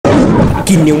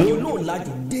kìnìún náà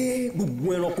lajú dé gbogbo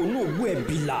ẹranko náà wú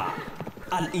ẹbí la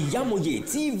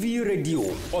Al-IyamoyeTv rédíò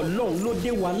ọlọ́run ló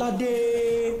dé wa ládé.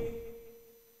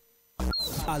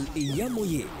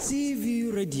 Al-IyamoyeTv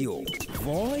rédíò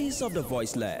voice of the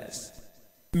voiceless.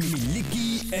 Miliki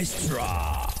Xtra.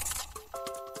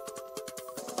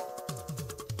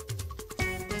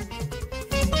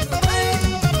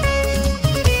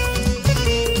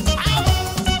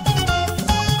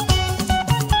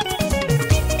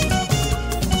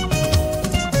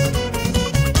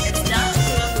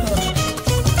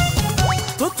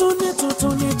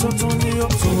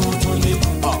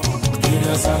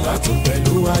 Salatu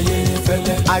pẹ̀lú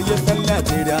ayéfẹ́lẹ́. Ayéfẹ́lẹ́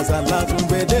àtẹ̀rẹ̀ àsálàtù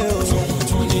gbẹ̀dẹ̀ o.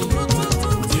 Tuntun ni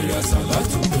àtẹ̀rẹ̀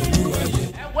àsálàtù pẹ̀lú ayé.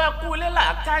 Ẹ̀wẹ́ kú lélà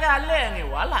kárí alẹ́ ẹ̀rìn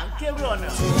wàhálà ń kéré ọ̀nà.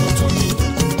 Tuntun ni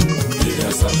àtẹ̀rẹ̀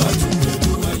àsálàtù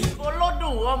pẹ̀lú ayé.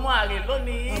 Olódùn ọmọ àrè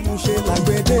lónìí. Àmúṣe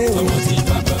làgbẹ̀dẹ̀ o. Ọmọ ti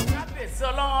bàbá. Kábíyèsí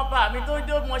ọlọ́run ọba mi tó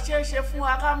jó mọ ṣe é ṣe fún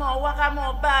wa ká mọ́ wá ká mọ́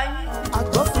bá yín.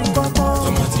 Àgbọ̀fin kọ́kọ́.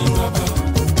 Ọmọ ti bàbá.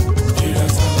 Àtẹ̀rẹ̀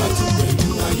àsálàtù pẹ̀lú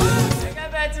ayé. Gẹ́gẹ́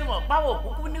bẹ́ẹ̀ tí mo pàwọ̀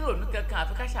kúkú nírònú kankan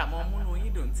àfi ká ṣàmọ́ múnú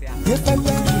yín dùn tí a.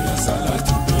 Ayéfẹ́lẹ́. Àtẹ̀rẹ̀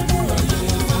àsálàtù pẹ̀lú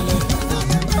ayéfẹ́lẹ́.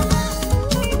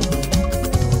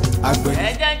 Ẹ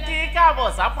jẹ́ kí káàbọ̀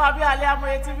sápá bí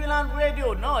Al-IyamoyeTv rédíò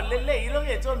náà lélẹ́yìí lórí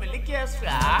ètò Miliki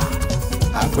Xtra.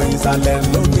 Àgbẹ̀ ìsàlẹ̀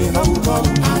lómi lọ́wọ́.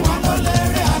 Àwọn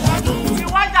ọlọ́lẹ́rẹ́ aládùn.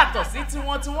 Tiwa yàtọ̀ sí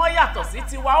tiwọn, tiwọn yàtọ̀ sí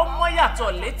tiwa, ó mọ́ yàtọ̀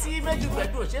létí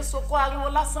méjìgbẹ́dù ò ṣe sokó ariwo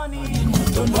lásán ni.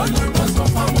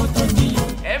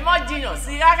 Ẹ mọ́ jiyàn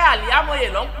sí rárá Al-Iyamoye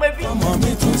ló ń pé bí. Ọmọ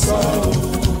mi tún sọ ọ́,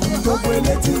 gbogbo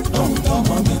elétí lóhùn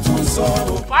tọmọ mi tún sọ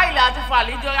ọ́. Fáìlì àti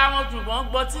fàlì jọra wọn ṣùgbọ́n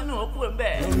gbọ́ tínú òkú ẹ̀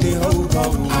bẹ́ẹ̀. Ní orúkọ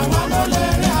àwọn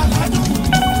ọlọ́lẹ́rẹ́ aládùn.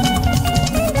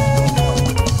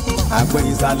 Àgbẹ̀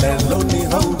ìsàlẹ̀ ló ní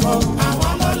orúkọ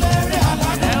àwọn ọlọ́lẹ́rẹ́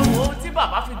aládùn. Ẹ wo tí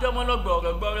bàbá fi jọmọ lọ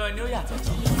gbọ̀rọ̀gbọ̀rọ̀ ni ó yàtọ̀.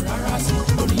 Rárá sí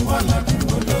oníwà ládùn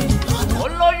olóyún.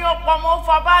 Olóyún ọpọmọ ó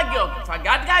fa báàgì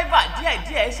ọ̀fàgà dráìvà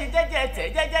díẹ̀díẹ̀ ṣe jẹ́jẹ́ tẹ̀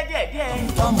jẹ́jẹ́ díẹ̀díẹ̀.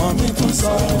 Tọmọ mi tún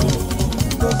sọ ọ́,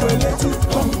 gbogbo elétí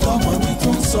lóhùn tọmọ mi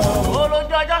tún sọ ọ́.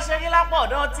 Olójú ọjọ́ ṣe rí lápọ̀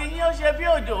ọ̀dọ́ tí yín ó ṣe bí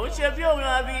òjò ó ṣe bí òun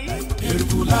àbí.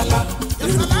 Eruku lálá,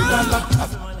 eruku lálá.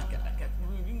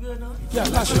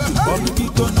 Yàrá ṣe ti bọ́ọ̀lù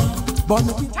gbígbóná,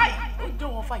 bọ́ọ̀lù gbígbóná. Táì ó jó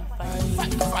wọn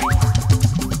fàyè.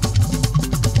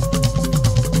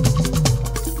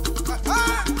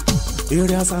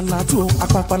 Eré àsálàtù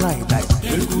apápá láìláì.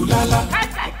 Eruku lálá.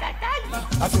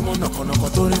 Àfimọ́ nàkànàkàn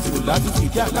tó rìn fìlú láti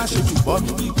fìdí aláṣejù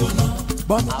bọ́ọ̀lù gbígbóná.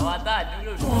 Bọ́ọ̀lù Àwa tá a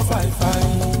dúró lò. wọn fàìfàì.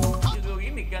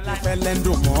 Ìròyìn nìkan láti. Fẹ́lẹ́ ń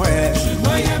dùn mọ́ ẹ.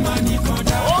 Ṣùgbọ́n yẹn máa nìkan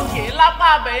dá. Òkè lápá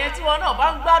abẹ̀yẹ tí wọn náà bá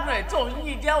ń gbádùn ẹ̀ tó ń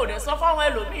yí jẹ́ òde sọ fáwọn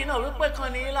ẹlòmíín náà wípé kan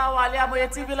ní láwa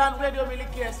Al-IyamoyeTv rédíò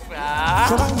Miliki Xtra.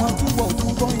 Sọ́ra wọn túbọ̀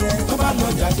fún bọ́ yẹn. Tó bá lọ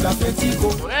jàjà fetí ko.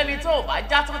 Ọ̀rẹ́ni tó bá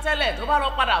já tán tẹ́lẹ̀ tó bá lọ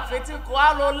padà fetí ko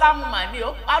á lo lámùmá ní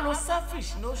ó á lo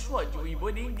selfish ní oṣù ọ̀jọ̀ òyìnbó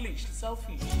ní English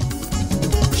selfish.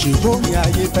 Ṣèbó ni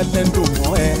ayé fẹ́lẹ́ ń dùn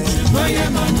mọ́ ẹ. Ṣùgbọ́n yẹn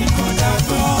máa nìkan dá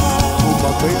gbọ́. Mo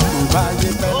mọ̀ pé kò bá ayé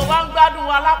fẹ́lẹ́. Ó wá ń gbádùn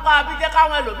wa lápá abíjẹ́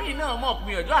káwọn ẹlòmíín náà mọ̀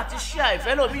gbìyànjú àti ṣíà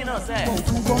ìfẹ́ lòmíín náà sẹ́ẹ̀.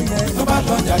 Tó bá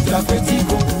lọ jàjà fetí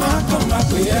ko. Máa kàn máa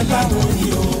pè é láwọn ni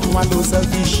o. Wọ́n lo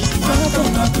selfish. Máa kàn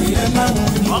máa pè é láwọn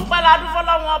ni o. Ọpẹ́ ládùn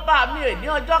fọlọ́wọ́n ọba mi ò ní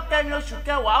ọjọ́ kẹrin oṣù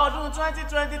kẹwàá ọdún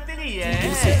 2023 yẹn.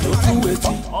 Ìṣètò tún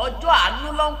wetí. Ọjọ́ àánú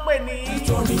ló ń pè ní.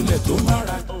 Nítorí ilẹ̀ tó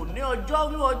mára. Òní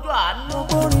ọjọ́rú ọjọ́ àánú.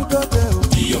 Orin dọ́dẹ o.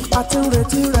 A ti ń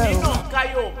retí rẹ o. Nínú nǹkan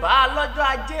Yorùbá lọ́jọ́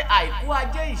ajé àìkú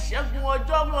ajé ìṣẹ́gun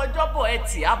ọjọ́rú ọjọ́bọ̀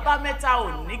ẹtì abámẹ́ta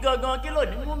òní gangan kí ló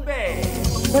ní mú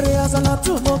bẹ́ẹ̀. Eré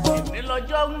àsálàtù mo gbọ́.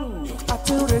 Nílọ́jọ́rú. A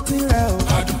ti ń retí rẹ o.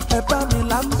 Ẹ bá mi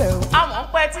là ń bẹ̀ o. Àwọn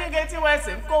pẹ́ tí ń retí wẹ̀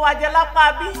sì ń kó wa jẹ lápá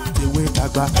bí. Ìwé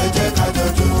dàgbà. Ẹ jẹ́ ká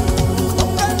jọjọ́.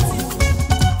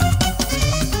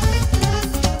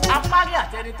 Apárí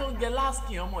àtẹni tó ń jẹ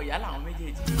láàsì ọmọ ìyá làwọn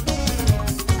méjèèjì.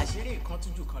 Àṣírí ìkan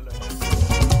tújù kan lọ.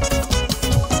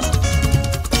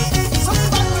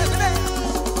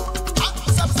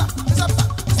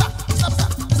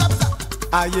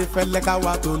 Ayé fẹ́lẹ́ ká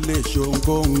wá tó lè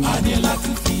ṣohunkóhun. A ní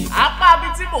láti fi. Apá bí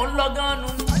tí mò ń lọ gan-an nu.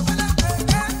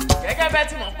 Gẹ́gẹ́ bẹ́ẹ̀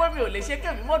tí mò ń pè mí ò lè ṣe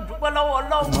kémi mọ́ dúpẹ́ lọ́wọ́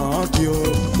Ọlọ́run. Mọ̀ kí o.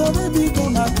 Torí bí kò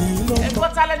máa kì í lọ. Ẹ̀kọ́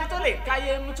talẹ́ni tó lè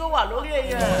káyé mu tó wà lórí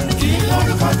èèyàn. Kì í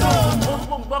lórúkọ tó.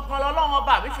 Gbogbo nǹkan kan lọ́lọ́run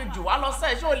ọba mi fi jù wá lọ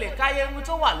sẹ́ẹ̀ ṣé o lè káyé mu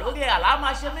tó wà lórí ẹ̀ àlá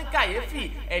máa ṣe mí kàyéfì.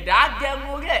 Ẹ̀dá á gẹrun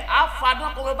orí ẹ̀ á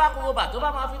fadán korobá tó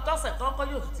bá máa fi tọ́sẹ̀ tán kọ́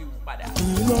yóò ti wù padà. Kì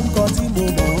í lórúkọ tí mo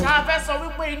mọ̀. Ká fẹ́ sọ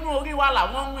wípé inú orí wa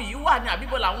làwọn ohun yìí wà ní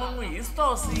àbíbọ̀ làwọn ohun yìí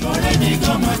stọ̀ sí. Ọ̀rẹ́ mi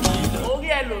gan máa kì í lọ. Orí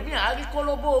ẹlòmíì á rí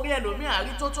kólóbó, orí ẹlòmíì á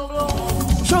rí tótóró.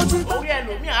 Ṣọ́jí. Orí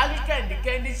ẹlòmíì á rí kẹ̀ǹdì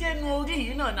kẹ́ni ṣé inú orí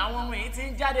yìí náà ni àwọn ohun yìí ti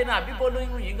ń jáde náà àbí bolo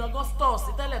irun yìí gangan stores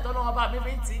tẹ́lẹ̀ tọ́lọ́wọ́n bá mi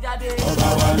fi ń tì í jáde. ọba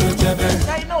wa ló jẹ́ bẹ́ẹ̀.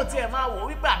 ṣẹ́yìn náà tiẹ̀ máa wò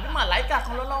wípé àbí màláìkà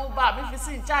kan lọ́lọ́run bá mi fi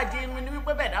sí ìcháàjì irun ni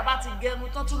wípé bẹ̀dá bá ti gẹrun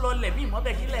tán tún lọ lẹ̀ bí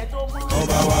ìmọ̀bẹ̀ kílẹ̀ tó mọ́.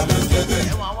 ọba wa ló jẹ́ bẹ́ẹ̀.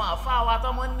 ẹ̀wọ̀n àwọn àfa wa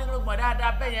tọmọ nírúgbọ̀n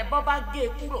dáadáa bẹ́ẹ̀ yẹn bọ́ bá gé e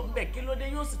kúrò ńbẹ̀ kí ló dé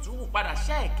yóò sì tún wù padà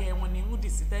ṣẹ́ẹ̀kẹ́ wọn ni irun dì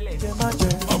sí tẹ́lẹ̀.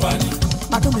 ọba ni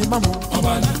adúmí mámú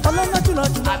ọba ni ọlọ́lá jùlọ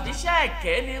jùlọ. àbí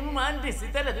ṣẹ́ẹ̀kẹ́ ni irun máa ń dì sí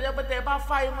tẹ́lẹ̀ tó jẹ́ pé tẹ́ ẹ bá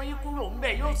fá irun yín kúrò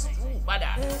ńbẹ̀ yóò sì tún wù padà.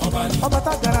 ọba ni ọba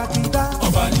tágara kì í dá.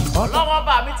 ọba ni ọlọ́wọ́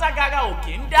bá mi tágara ò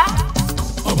kì í dá.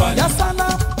 ọba ni yasala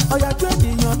ọ̀yàjú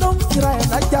ènìyàn ló ń tira ẹ̀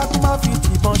lájà kó má fi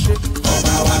tìbọn ṣe.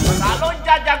 ọba wa ló ta ló ń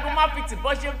jájagun má fi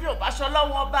tìbọn ṣe bí ò bá ṣọ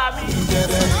lọ́wọ́ bá mi. jẹ́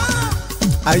bẹ́ẹ̀.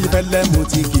 ayífẹ́lẹ́ mo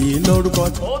ti kì í lórúkọ.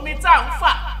 omi tá à ń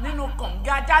fà nínú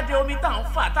kànga jáde omi tá à ń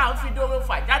fà tá à ń fi dóró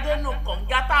fà jáde nínú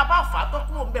kànga tá a bá fà á tó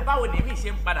kúrò ńbẹ̀ báwo ni èmi ṣe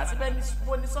ń padà síbẹ̀ ní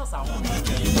sọ́ọ̀sì àwọn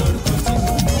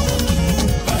ọmọ.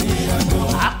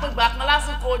 àpègbà kan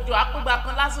lásìkò òjò àpègbà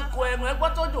kan lásìkò ẹ̀rùn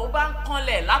ẹgbọ́n tó jò ó bá ń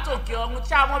kanlẹ̀ látòkè ọ̀run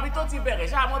ṣáà mọ́bi tó ti bẹ̀rẹ̀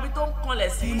ṣáà mọ́bi tó ń kanlẹ̀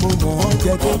sí. mo mọ̀ ọ́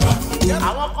jẹ́ tó bá.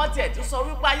 àwọn kan tiẹ̀ tún sọ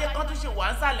wípé ayé kan tún ṣe wà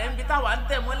ń sàlẹ̀ níbi táwa ń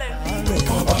tẹ̀ mọ́lẹ̀ ní.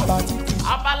 ọba tí kì í.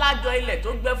 abalájọ ilẹ̀ tó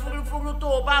gbẹ fúrúfúrú tó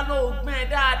o bá ló o gbẹ́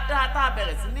dáadáa tá a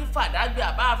bẹ̀rẹ̀ sí ní fàdágbé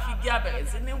àbá àfigi a bẹ̀rẹ̀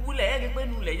sí ní wúlẹ̀ ẹ̀rí pé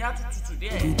nulẹ̀ yá tutù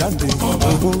díẹ̀. ìdáǹdè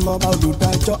Okunlola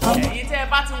olùdájọ́ àmọ́. ẹ̀yin tẹ́ ẹ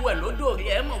bá ti wẹ̀ lódò rí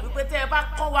ẹ mọ̀ wípé tẹ́ ẹ bá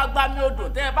kọ́ wa gbá mi odò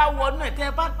tẹ́ ẹ bá wọnú ẹ̀ tẹ́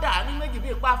ẹ bá dà ní méjì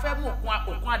bíi ipa fẹ́ mú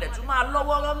òkun adẹ̀tún máa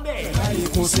lọ́wọ́ rọ́ńbẹ̀. láyé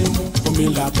kún sí mú omi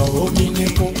làtọ̀ omi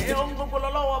níkún. ẹ ohun gbogbo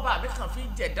lọ́wọ́ bá mi kàn fi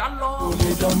jẹ̀dá lọ. olè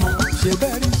dánmọ́ ṣe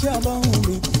bẹ́ẹ̀ rí iṣẹ́ ọlọ́run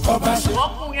mi. ọba ṣe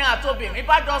ọkùnrin àti obìnrin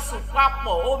bá jọ sùn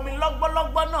papọ̀ omi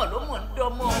lọ́gbọ́lọ́gbọ́ náà ló mọ̀ ń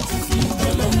dánmọ́.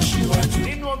 ọlọ́run ṣíwájú.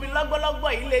 nínú omi lọ́gbọ́lọ́gbọ́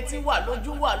yìí létí wà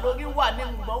lójú wà lórí wà ní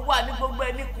gbọ̀n wà ní gbogbo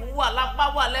ẹni kù wà lápá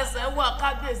wà lẹ́sẹ̀ wà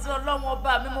kábíyèsí ọlọ́run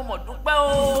ọba mi mo mọ̀ dúpẹ́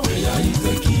o.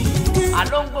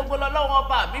 àlọ́ ń gbogbo lọ́lọ́run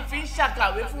ọba mi fi ń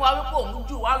ṣàkàwé fún wa wípé òun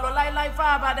jù wá lọ láíláí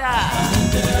fáabàdà.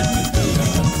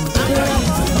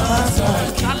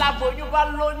 aláboyún bá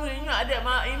lóyún inú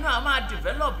àdèmá inú à máa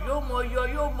develop yóò mọ yọ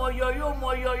yóò mọ yọ yóò mọ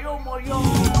yọ yóò mọ yọ.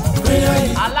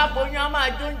 aláboyún á máa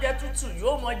jẹ oúnjẹ tútù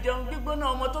yóò mọ jẹun gbígbóná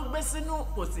ọmọ tó gbé sínú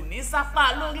kò sì ní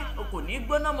sápá lórí kò ní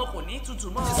gbóná mọ́ kò ní tutù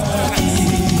mọ́.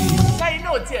 kẹ́yìn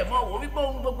náà tiẹ̀ mọ̀ wò wípé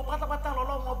ohun gbogbo pátápátá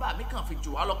lọ́lọ́run ọba mi kàn fi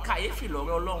jù wá lọ kàyéfì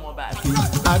lọ́rọ̀ ọlọ́run ọba mi.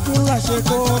 àdúrà ṣe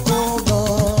kókó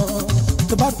gan-an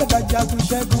tó bá fẹ́ dájagun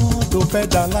ṣẹ́gun tó fẹ́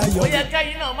dá láyọ̀. ó yẹ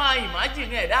kẹ́yìn náà máa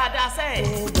ìmájìnì ẹ̀ dáadáa sẹ́ẹ̀.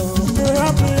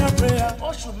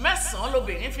 oṣù mẹ́sàn-án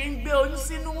lobìnrin fi ń gbé oyún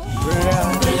sínú.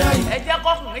 ẹ jẹ́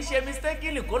kọkùnrin ṣe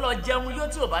mistakenly kó lọ jẹun yóò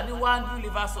tí ò bá ní wáńdú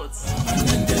liver salt.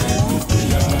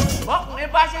 bọ́kùnrin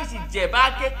bá ṣèṣì jẹ̀bá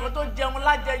akẹ́kọ̀ọ́ tó jẹun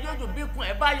lájẹ yóò dùn bí kun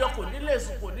ẹ̀ bá yọ kò ní lè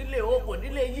sùn kò ní lè hó kò ní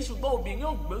lè yí ṣùgbọ́n obìnrin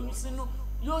yóò gbé oyún sínú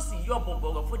yóò sì yọ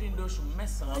bọ̀bọ̀rọ̀ fún dídí oṣù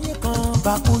mẹ́sàn-án. ayé kan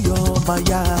bá kú yọ máa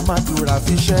yá máa dúrà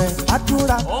fi ṣẹ́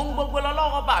àdúrà. ohun gbogbo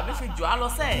lọ́lọ́run bá mi fi jù á lọ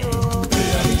sẹ́ẹ̀.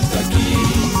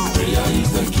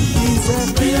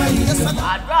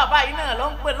 àdúrà báyìí náà ló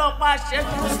ń pè lọ́pàá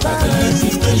ṣẹ́gun.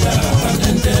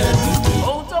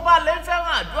 ohun tó bá lè ń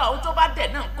fẹ́ràn àdúrà ohun tó bá dẹ̀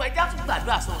náà kọ ẹjá tún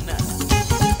gbàdúrà sóun náà.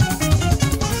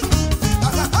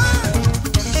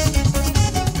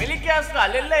 Miliki Xtra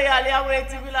lélẹ́yà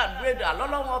Al-IyamoyeTV làǹdúrẹ́dọ̀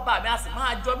àlọ́lọ́wọ́n ọba mi a sì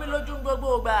máa jọ mí lójú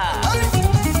gbogbo gbà.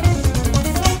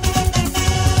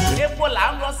 epo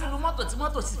là ń rọ sínú mọ́tò tí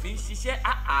mọ́tò sì fi ń ṣiṣẹ́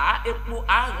epo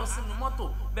à ń rọ sínú mọ́tò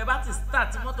bẹ́ẹ̀ bá ti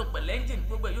start mọ́tò pẹ̀lú ẹ́ńjìnì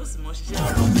gbogbo ẹ̀ yóò sì mọ ṣiṣẹ́.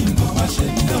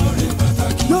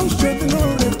 yóò ṣe mí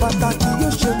lóore pàtàkì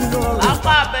yóò ṣe mí lóore.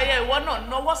 lápá abẹ́yẹ ìwọ náà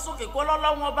náwó sókè kó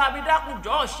lọ́lọ́wọ́n ọba mi dákun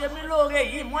jọ̀ọ́ ṣe mí lóore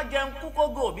yìí mọ́ jẹun kú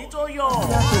kógò mi tó yọ.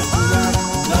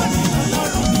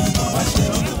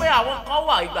 wípé àwọn kan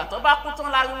wà ìgbà tó bá kú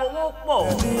tán láriwo wọn pọ̀.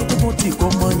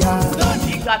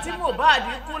 ìgbà tí Mohbad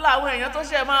kú làwọn èèyàn tó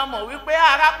ṣe máa mọ̀ wípé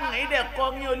arákùnrin yìí dẹ̀ kọ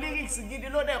ní lyrics gidi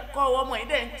ló dẹ̀ kọ́ ọmọ yìí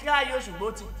dẹ̀ ń kí ayò ṣùgbọ́n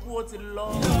ó ti kú ó ti lọ.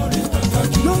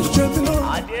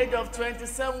 at the age of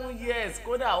 27 years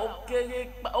kódà ó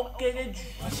kéré jù.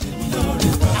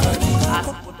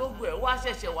 àsìkò tó gbọ́ ẹ̀ wá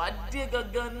ṣẹ̀ṣẹ̀ wá dé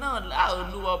gangan náà láàrin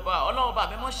olúwọba ọlọ́wọ́ bàbá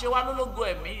mi mọ́ ṣe wá lólógo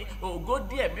ẹ̀mí ògo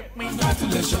díẹ̀ mi pín.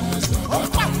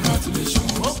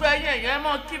 ó fẹ́ yẹn yẹn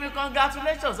mọ́ kí mi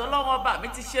congratulations ọlọ́wọ́ bàbá mi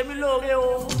ti ṣe mí lóore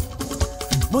o.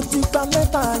 mo ti gba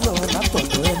lẹ́tà ayọ̀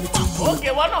látọ̀dọ̀ ẹni tí mo.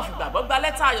 òkè wọn náà fi gbàgbọ́ gba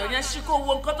lẹ́tà ayọ̀ yẹn ṣí kó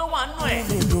wo nǹkan tó wà nù ẹ̀.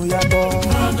 ìdùn yàtọ̀.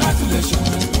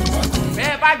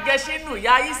 bẹ́ẹ̀ bá gẹ sínú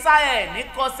ìyá Ísáyẹ̀ ní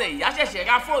kọsẹ̀ ìyá ṣẹ̀ṣẹ̀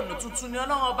ra fóònù tuntun ni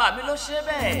ọlọ́wọ́ bàbá mi ló ṣe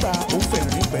bẹ́ẹ̀. gba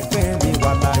òfẹ̀rín pẹ̀pẹ́ mi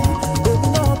wà láyé èmi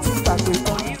náà ti gbàgbé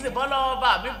tán. ọlọ́wọ́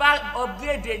bàbá mi bá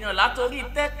upgrade èèyàn látòrí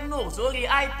Tecno sórí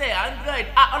itel Android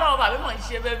ọlọ́wọ́ bàbá mi mọ̀ ń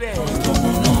ṣe bẹ́ẹ̀ bẹ́ẹ̀.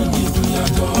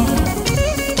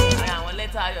 àwọn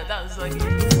lẹ́tà ayọ̀ tá à ń sọ yìí.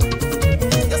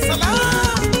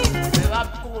 ẹ bá bá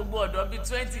kó gbogbo ọ̀dọ́ bíi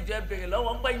 20 jẹ́ bèrè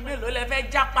lọ́wọ́ pé mélòó lẹ fẹ́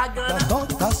jápa gan-an.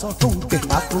 Gbàgbọ́ ta sọ fún kẹ̀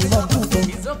àkùnlọ́dún tó.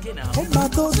 It's okay now. Ó máa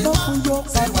tó tán fún yọ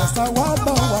pàṣà wá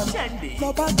bá wa.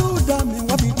 Lọ́ba tó dá mi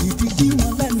wọ́n fi dìdí dí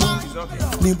wọn lẹ́nu.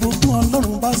 Níbùkún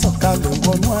Ọlọ́run bá sọ̀kalẹ̀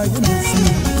wọnú ayé mi sí.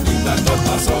 Ìgbà tó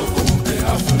ta sọ fún kẹ̀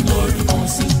àkùnlọ́dún kan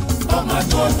sí. Ó máa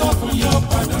tó tán fún yọ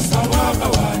padà sáwá bá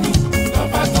wa ní.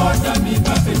 Lọ́ba tó dá mi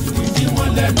bá fi dìdí dí wọn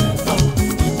lẹ́nu.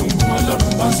 Níbùkún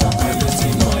Ọlọ́run bá sọ̀kalẹ̀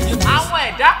sínú ayé mi sí. Àwọn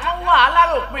ẹ̀dá kan wà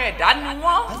aláròpin ẹ̀dá ni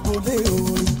wọ́n. Agbolé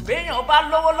orin. Béèyàn bá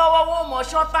lówó lọ́wọ́ wọn mọ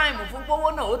short time fún gbówó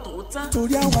náà ó tó tán.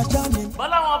 Torí àwọn ajá mi.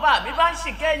 Bọ́láwọn ọba mi bá ń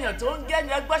ṣìkẹ́ èèyàn tó ń gẹ́yìn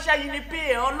ẹgbọ́ṣẹ́ yìí ní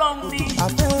PA Ọlọ́run ni.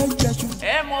 Àfẹ́ jẹ̀ṣu.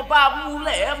 Ẹ mọ bá a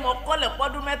múlẹ̀ ẹ mọ kọ́lẹ̀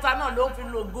pọ́dún mẹ́ta náà ló ń fi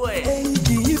lògo ẹ̀. Èyí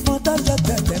kì í fọn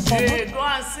tẹ́lẹ̀tẹ́lẹ̀ kọ́ mọ́. Go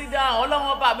and sit down.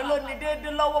 Ọlọ́wọ́n bá mi ló ní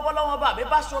déédéé lọ́wọ́ bọ́lọ́wọ́n bá mi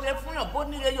bá ṣoore fún yàn bó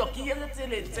níre yọ̀ kí yẹ́rẹ́ ti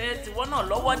lè tẹ́ tiwọ́ náà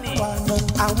lọ́wọ́ ni.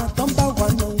 Àwọn tó ń bá wa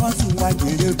lọ wọ́n sì wá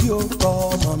jèrè bí ó tọ́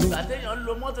ọmọ mi. Àtẹ̀yàn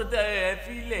lo mọ́tò tẹ ẹ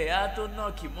fílẹ̀ á tó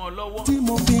náà kì mọ́ lọ́wọ́. Tí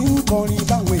mo fi ń kọrin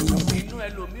báwọn èèyàn bí. Inú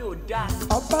ẹlòmíì ò dáa.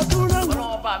 Ọba tó rẹwà.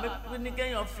 Ọlọ́wọ́n bá mi pín ní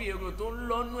kéèyàn fi èrò tó ń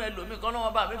lọ́nú ẹlòmíì kan náà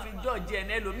bá mi fi jọ́ọ̀jì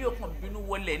ẹni ẹlòmíì ò kàn bínú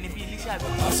wọlé níbi iléeṣẹ́ àbí.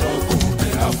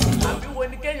 Àbí wo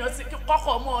ni kéèyàn sì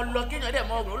kọ́kọ́ mọ́ ọ lọ kéèyàn dẹ̀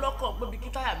mọ́ ọ̀rọ̀ lọ́kọ̀ pé bí kí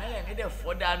táyà mẹ́rẹ̀ẹ́rin dẹ̀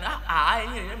fọ́ dáná.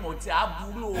 Ẹ̀yìn èèyàn mọ̀ tí a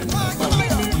burú o.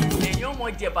 Èèyàn mọ̀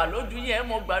jẹ̀bà lójú yẹn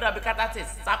mọ̀ gbàdúrà bí kátà tẹ̀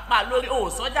sápá lórí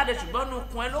òòsàn jáde ṣùgbọ́n nù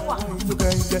kun ẹ ló wà.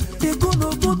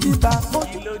 Ìgúnnugún ti bá ó.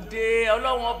 Kí ló dé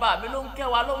Ọlọ́run ọba mi ló ń kẹ́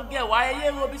wa ló ń gẹ̀ wá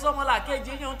ẹyẹ robi sọ́mọ́lá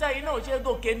kejì yín tẹ́yìn náà ṣe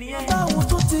gòkè nìyẹn. Táwọn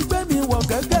tó ti gbé mi wọ̀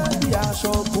gẹ́gẹ́ bí aṣọ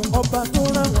ògùn ọba tó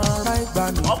rẹwà ara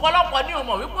ìgbàanì. Ọ̀pọ̀lọpọ̀ ni ò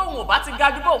mọ̀ wípé òun ò bá ti ga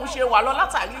jù bóun ṣe wà lọ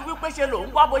látàrí wípé ṣe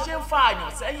lòun wá bó ṣe ń fa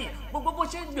àyàn sẹ́yìn gbogbo bó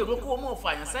ṣe ń gbèrò kó o mọ̀ fa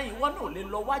àyàn sẹ́yìn ìwọ náà ò lè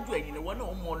lọ wájú ẹ̀yìn ìwọ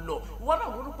náà mọ̀ lọ ìwọ náà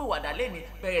ronú pé wàdà lẹ́ni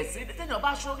bẹ̀rẹ̀ sí téèyàn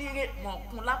bá ṣoríire mọ̀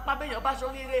kún lápá béèyàn bá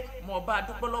ṣoríire mọ̀ bá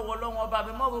dúpẹ́ lọ́wọ́ lọ́wọ́ ọba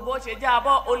mi mọ̀ bó ṣe jẹ́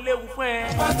abọ́ ó léwu fún ẹ.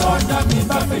 Bàtà ọ̀dà mi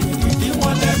bá fẹ́ yìí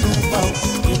wọ́n lẹ́nu pa ò.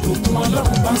 Ìbùkún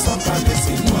Ọlọ́run bá sọ̀kalẹ̀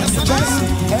sínú ayé mi sí.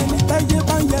 Ẹni táyé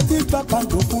bá yẹ tí bàbá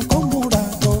lòkun tó múra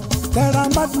gan. Tẹ́ra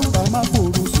má dùnbà má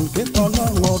fòrò sókè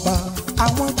tọ́lọ́run ọba.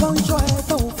 Àwọn kan ṣọ́ ẹ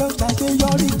tó fẹ́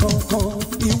ṣàṣeyọrí kankan.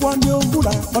 Ìwọ ni ó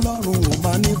múra Ọlọ́run ò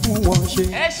máa ní fún wọn ṣe.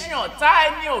 Ẹṣin ọ̀tá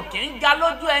ẹni ò kì í ga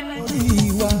lójú ẹni.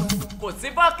 Orí wa. Kò sí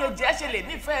bọ́ kejì ẹ ṣe lè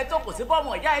nífẹ̀ẹ́ tó kò sí bọ́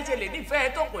ọmọ ìyá ẹ ṣe lè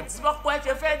nífẹ̀ẹ́ tó kò sí bọ́ pọ́ ẹ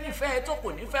ṣe fẹ́ nífẹ̀ẹ́ tó kò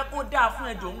ní fẹ́ kó dáa fún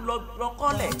ẹjọ́ ń lọ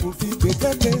kọ́lẹ̀. Kò fi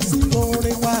gbèdéke sí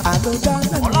oore wa àlọ́dá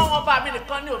lẹ́nu. Ọlọ́run ọba mi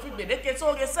nìkan ni òfin gbèdéke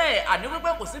sóore sẹ́ẹ̀ àní wípé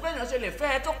kò sí bẹ́yàn ṣe lè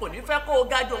fẹ́ tó kò ní fẹ́ kó o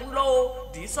ga jò ń lọ o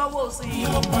dì í sọ́wọ́ sí i.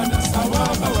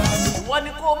 Ìwọ ni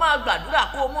kó o máa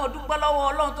gbàdúrà kó o mọ̀ dúpẹ́ lọ́wọ́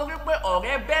Ọlọ́run torí pé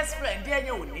ọ̀rẹ́ best friend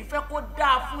ẹ̀yẹn ò ní fẹ́ kó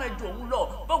dáa fún ẹjọ́ ń lọ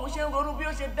bóun ṣe ń ronú bí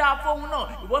ó ṣe dáa fóun náà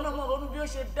ìwọ náà mọ̀ ronú bí ó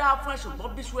ṣe dáa fún ẹ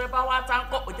ṣùgbọ́n bí ṣu ẹ bá wá tá ń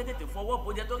kọ́ òjẹ́ tètè fọwọ́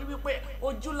bójẹ́ torí wípé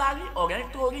ojú la rí ọ̀rẹ́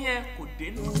tó rí yẹn kò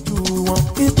dénú. Ojú wọn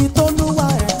ibi tó lúwa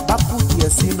ẹ̀ bá kú díẹ̀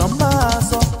sí iná máa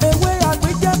sọ. Ewé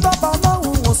àgbéjẹ́ bàbá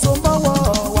Ọlọ́run ò so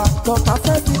mọ́wọ́ wa. Tọ́ta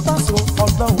fẹ́ fi tàṣọ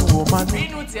Ọlọ́run ò máa ní.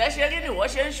 Bínú tiẹ̀ ṣe rí nìwọ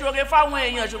ṣe ń ṣoore fáwọn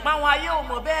èèyàn ṣùgbọ́n àwọn ayé ò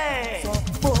mọ̀ bẹ́ẹ̀.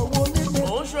 Owó nílé.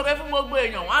 Òun ṣoore fún gbogbo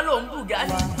èèyàn wọn á lòún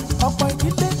bùgálì. Ọ̀pọ̀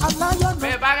ìdílé aláyọ̀ náà.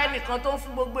 Bẹ́ẹ̀ bá rẹ́ nìkan tó ń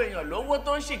fún gbogbo èèyàn lówó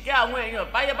tó ń ṣìkẹ́ àwọn èèyàn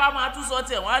báyé bá máa tún sọ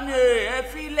tiẹ̀ wọ́n á ní ẹ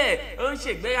fílẹ̀ ó ń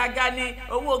ṣègbéraga ní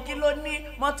owó kí ló ní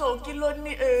mọ́tò kí ló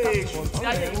ní ṣùtì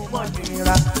ayé ìpọ̀ jù.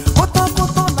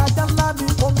 Kótókótó lajà ńlá mi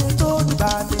omi tó ń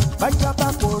gbà ní bájá bá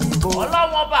borí bo.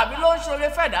 Ọlọ́run ọba mi ló ń ṣoore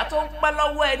fẹ̀dá tó ń pẹ́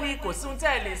lọ́wọ́ ẹni kò sí ohun tẹ́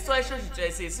ẹ lè sọ ẹ ṣoṣùtù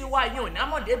ẹ̀sẹ̀ sí wáyé òní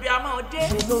àmọ̀dé bí a máa dé.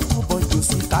 Ṣé ló túbọ̀ jù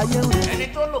sí káyé rẹ̀? Ẹni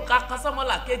tó lò ká kan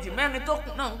sọ́mọ́là kejì mẹ́rin tó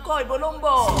kù náà ń kọ́ ibo ló ń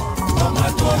bọ̀. Ọmọ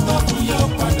tó tọ́kùn yóò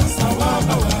padà sáwá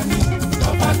bá wa ní.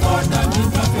 Ọba tó dá mi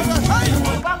bá fẹ́ yìí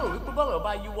wọ́n. Bá rò wípé bọ́rọ̀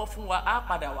bá yíwọ́ fún wa á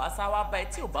padà wá sáwá bá ẹ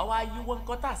tí ò bá wá yíwọ́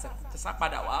ńkọ́ tá àṣà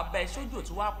padà wá bá ẹ sójú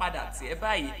òtún wá padà tì ẹ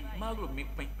báyìí má rò mí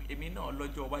pin èmi náà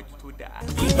lọ́jọ́ iwájú tó dáa.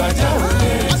 Ìbàjẹ́ ò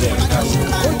lè jẹ́ ká ṣe.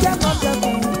 Ó jẹ́ lọ́jọ́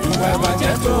Ìwà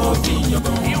ìbàjẹ́ tó fi yan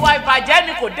gan. Ìwà ìbàjẹ́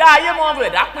ni kò dá ayé mọ́ ọ̀rọ̀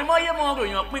ẹ̀dá pin mọ́ ayé mọ́ ọ̀rọ̀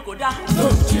èèyàn pin kò dá. Ló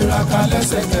ń tiraka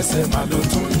lẹ́sẹ̀kẹsẹ̀ máa ló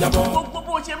tún jábọ́. Gbogbo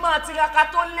bó ṣe máa tiraka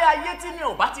tó lé ayé tí ni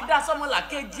ò bá ti dá sọ́mọ́là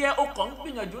kejì ẹ o kàn ń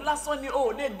gbìyànjú lásán ni o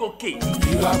ò lè gòkè.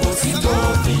 Ìwà àbòsí tó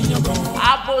fi yan gan.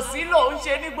 Àbòsí ló ń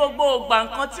ṣe ní gbogbo ògbà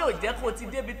nǹkan tí ò jẹ́ kó ti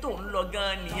débi tó ń lọ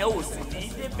gan nìyẹn ò sì ní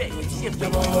débẹ̀ yìí ṣe pé.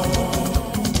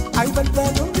 àìbẹ̀bẹ̀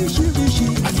lóríṣiríṣi.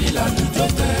 Àti lálùjọ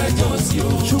tẹ́jọ́ sí o.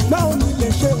 Ṣùgbọ́n ò ní lè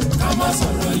ṣe o. Ká má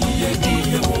sọ̀rọ̀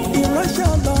iyebíye o. Ìránṣẹ́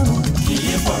Ọlọ́run. Kì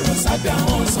í fọ̀rọ̀ sábẹ́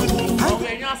àwọn sanwó. Ọ̀rọ̀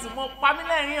èèyàn á sì mọ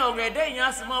pamílẹ̀rín ọ̀rọ̀ ẹ̀dẹ́ èèyàn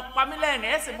á sì mọ pamílẹ̀rín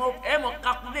ẹ̀ sì mọ ẹ̀ mọ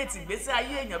calculate ìgbésí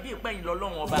ayé èèyàn bí ìpẹ́yìn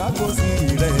lọ́lọ́run ọba. Gbàgbọ́ sí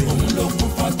rẹ̀. Òun ló kún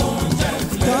fọ́tò oúnjẹ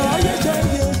ìfilẹ̀. Káyé ṣe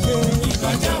yé ṣe.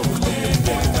 Ìbàjẹ́ ò lè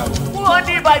dẹ́ka o. Kúrò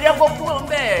ní ìbàjẹ́ kó kúrò ń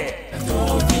bẹ̀. Tó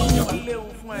fi yan Léwu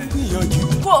fún ẹ. Gbìyànjú.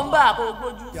 Kúrò ń bà kó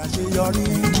gbójú. Àṣeyọrí.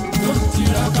 ló ń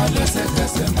tiraka tiraka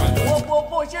lẹ́sẹ̀kẹsẹ̀ máa lọ. Gbogbo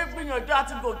bó ṣe gbìyànjú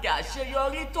àti gòkè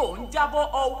àṣeyọrí tó ń jábọ́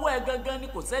ọwọ́ ẹ gangan ni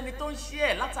kò sẹ́ni tó ń ṣe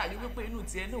ẹ̀ látàrí wípé inú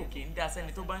tiẹ̀ náà kì í dá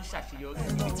sẹ́ni tó bá ń ṣàṣeyọrí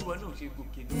níbi tí wọn náà ṣe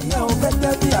gòkè ní. ìyẹn ò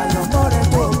gẹ́gẹ́ bí àyànmọ́ rẹ̀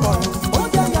tó kọ̀ ó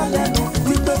jẹ́ yálẹ́nu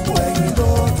wípé kò ẹ̀yìn ló.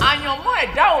 Àyànmọ́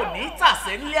ẹ̀dá ò ní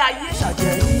tàsé nílé ayé.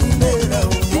 ṣàjẹ́ ilé rẹ̀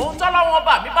o. Òun tọ́lọ́wọ́n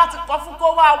bà mí bá ti kọ́ fún kó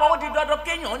wá wa ó di dandan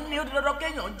kéèyàn ní ó di dandan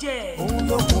kéèyàn jẹ́. òun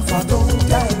ló kún fa tó ń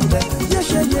jẹ́ ilẹ̀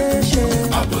yéṣeyéṣe.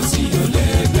 àbòsí yóò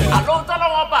lẹ́gbẹ̀ẹ́. Àlọ́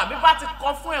tọ́lọ́wọ́n bà mí bá ti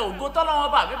kọ́ fún ẹ̀ ògo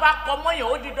tọ́lọ́wọ́n bà mí bá kọ́ mọ́yàn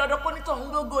ó di dandan kó ní tọ̀hún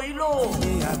gbogbo yìí lò.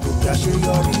 ní àgòkè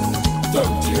àṣeyọrí. tó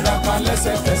ń tiraka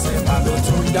lẹ́sẹ̀kẹsẹ̀ máa ló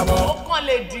tún jábọ́. Ó kàn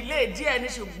lè dìlé díẹ̀ ni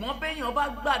ṣùgbọ́n béèyàn bá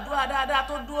gbàdúrà dáadáa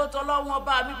tó dúró tọ́lọ́wọ́n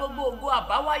bá mi gbogbo ògo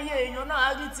àbáwáyé èèyàn náà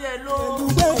á rí tiẹ̀ lò.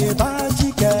 ìdúgbò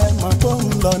ìbájíkẹ́ mọ̀ tó ń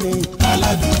lọ ni.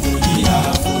 aládùúgbò yìí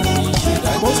àforí ṣe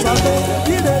mo sọ dágbére. pé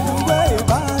kílè ìdúgbò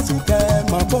ìbájíkẹ́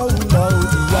mọ̀ tó ń lọ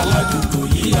òdì. aládùúgbò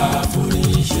yìí àforí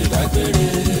ṣe dágbére.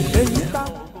 èyí tá.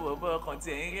 Gbogbo ọkàn tí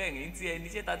ẹ̀yin rẹ̀rìn tí ẹni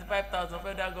ṣe 35,000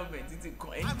 federal government ti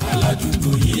kàn ẹ́.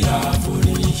 aládùúgbò yìí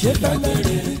àforí ṣe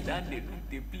dágbére. Dáńdé ló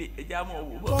dé play ẹja mọ̀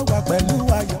wò ó bọ̀. wà pẹ̀lú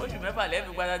ayọ̀. Oṣù mẹ́fà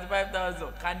lẹ́ẹ̀fi gba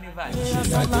 35,000 carnival.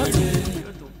 láti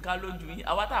Yóò tó ká lójú yín.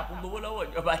 Àwa tá a kún gbowó lọ́wọ́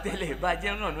ìjọba tẹ́lẹ̀ bá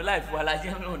jẹ́ rànú láì fún wa la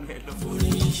jẹ́ rànú ẹ̀ lọ.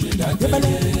 ṣe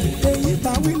dágbére. èyí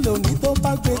tá wí lónìí tó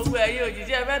bá gbé tí. Gbogbo ẹ̀yin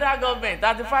òjìṣẹ́ federal government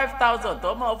 35,000 tó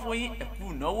mọ̀ fún yín ẹ̀kú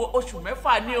ìnáwó oṣù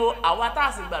mẹ́fà ní o. Àwa tá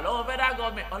a sì gbà lọ́wọ́ federal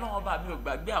government ọlọ́wọ́n bá mi ò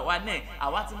gbàgbé àwa náà.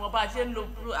 Àwa tí mo bá ṣe ń lo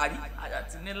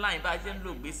àti ní line bá ṣe ń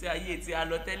lo gbèsè ayé tí a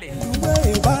lọ tẹ́lẹ̀. ìdúgbò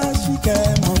ìbájíkẹ́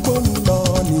mọ̀ tó ń lọ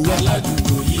nìyẹn.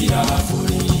 aládùúgbò yìí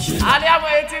àforí ṣe.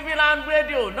 Al-IyamoyeTv Land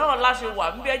Radio náà láṣẹ wà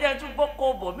níbi ẹjẹ́ tún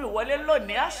gbókò bòmí wọlé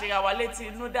lónìí àṣeyà wa létí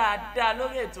inú dáadáa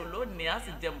lórí ètò lónìí á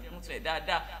sì jẹun fún tẹ̀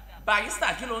dáadáa.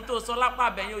 Barrister kí ló ń tó sọ lápá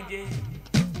abẹ́yìn oje.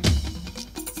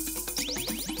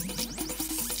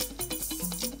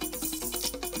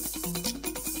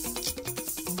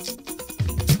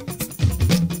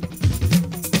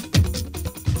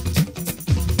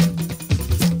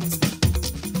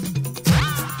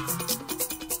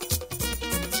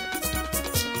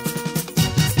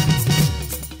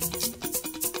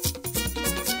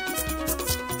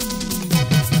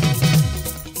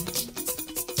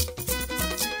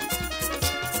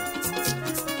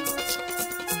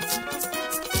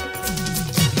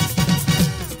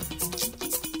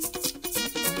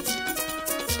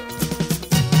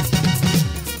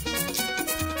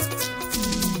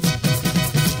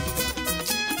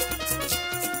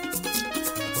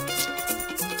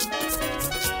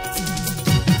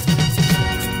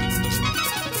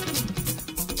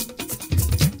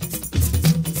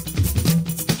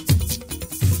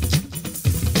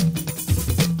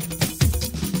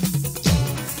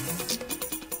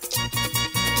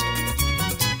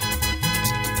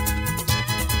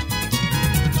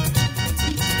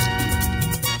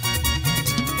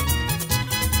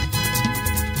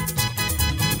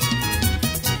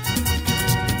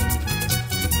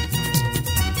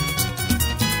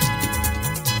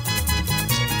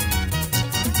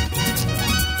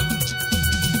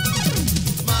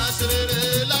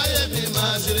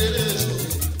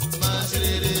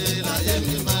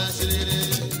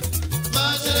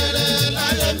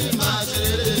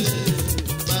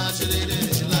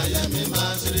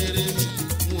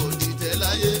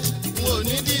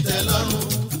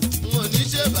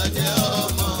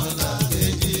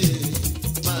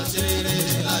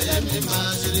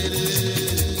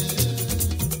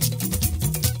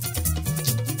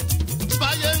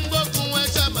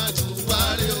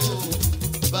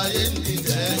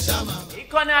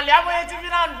 Ìkànnì Al-IyamoyeTv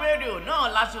Land Radio náà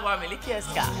láti wá Miliki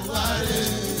Xtra.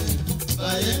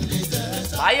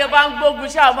 Báyé bá ń gbógun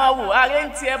ṣáà máa wò ààrẹ ń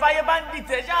tiẹ̀ báyé bá ń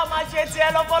dìtẹ̀ ṣáà máa ṣe tiẹ̀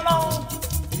lọ́fọ́lọ́hún.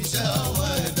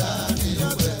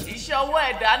 Iṣẹ́ ọwọ́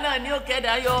ẹ̀dá náà ni ó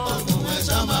kẹ́dá yọ.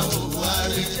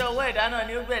 Iṣẹ́ ọwọ́ ẹ̀dá náà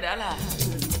ni ó gbẹ̀dá là.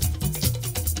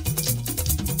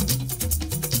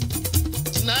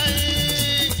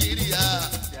 Nàìjíríà.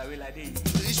 Ìyàwó ìlàdé yìí.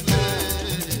 Which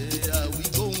way are we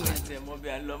going? Àtẹ̀mọ́ bí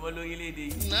a ń lọ mọ́ lórílẹ̀‐èdè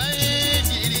yìí.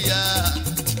 Nàìjíríà.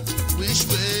 Which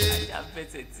way? Ajá ń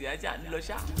fẹsẹ̀ tí ajá ń lọ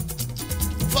ṣá.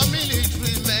 For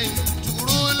military men to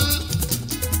rule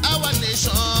our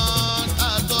nation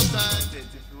at all times.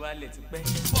 Tẹ̀tí fi wálẹ̀ ti pẹ́.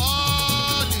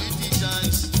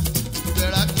 Politicians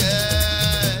better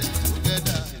get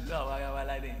together. Ìlú àwa ara wa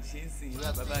ládẹ̀ ń ṣe ń sìn ìlú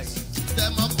àbábá yìí.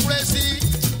 Democracy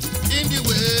in the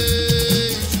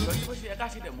way. Bó ṣe yẹ ká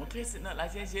ṣe democracy náà la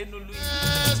ṣe ń ṣe é nílùú yìí.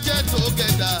 Let's get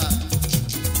together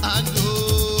and do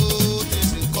this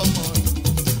in common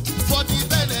for the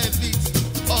benefit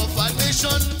of our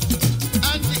nation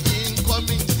and the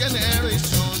incoming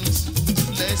generations.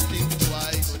 Let's think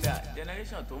twice. Kódà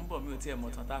generation election tó ń bọ̀ mi ò tiẹ̀ mọ̀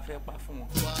tán tá a fẹ́ pa fún wọn.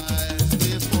 Wise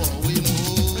before we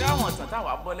move. bí àwọn tàn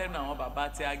táwa bọ́ lẹ́nu àwọn bàbá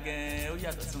tí a gan ó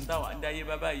yàtọ̀ sí táwa ń dáyé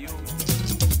bàbá yìí o.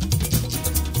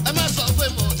 Ẹ má sọ pé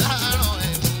mo dáràn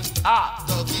ẹnu.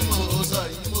 Tọ́kí mo sọ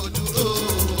yìí mo dúró.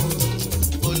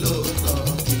 Olóòótọ́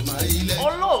kì máa ilẹ̀.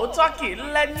 olóòótọ́ kì í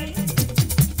lẹ́ni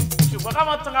ṣùgbọ́n ká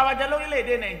mọ̀ tán ká wájẹ́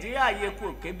lórílẹ̀‐èdè Nàìjíríà yẹ kú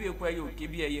òkè bí epo ẹyẹ òkè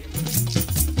bí ẹyẹ.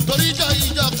 Torí ìjọ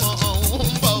kan ọ̀hún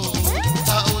ń bọ̀ o.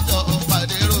 Àwùjọ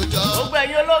pàdé rojọ́. gbogbo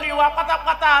ẹ̀yin olórí wa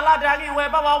pátápátá aládarí wa ẹ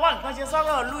bá wa wá nǹkan ṣe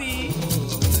sọ́rọ̀ ìlú yìí.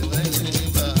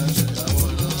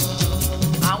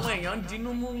 àwọn èèyàn ń dinú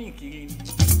mú rìn kiri ni.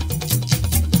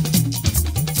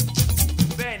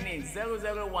 bẹ́ẹ̀ ni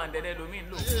 001 dẹ́dẹ́ lomi ń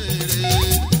lò.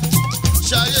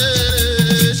 ṣayé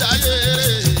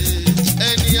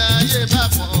ẹni ayé bá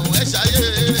pọ̀n ẹ ṣayé.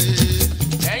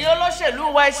 ẹ̀yin olóṣèlú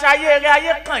wa ẹ ṣayé eré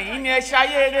ayé kàn yín ni ẹ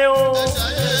ṣayé eré o.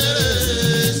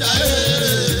 ṣayé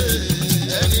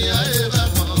ẹni ayé bá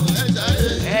pọ̀n ẹ ṣayé.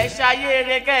 ẹ ṣayé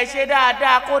eré kẹ́ ẹ ṣe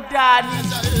dáadáa kó dáa ni.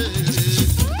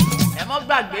 ẹ mọ́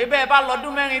gbàgbé bẹ́ẹ̀ bá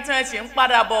lọ́dún mẹ́rin tí ẹ ṣe ń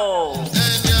padà bọ̀.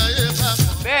 ẹni ayé bá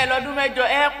pọ̀n bẹ́ẹ̀ lọ́dún mẹ́jọ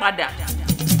ẹ padà.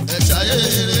 ẹ ṣayé.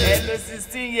 ẹ lo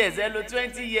 16 years ẹ lo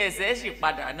 20 years ẹ sì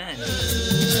padà náà ni.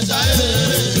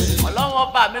 ọlọ́run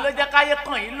ọba mi ló jẹ́ káyé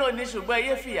kàn yín lónìí ṣùgbọ́n ẹ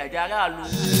yé fìyà jẹ aráàlú.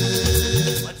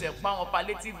 wọ́n ti pa àwọn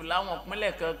palliative láwọn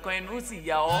ìpínlẹ̀ kankan inú sì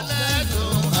yà ọ́.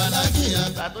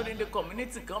 ìgbà tó ní the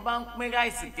community kan bá ń pín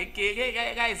ráìsì kékeré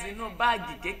ráìsì inú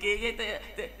báàgì kékeré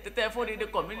tẹ fún the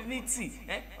community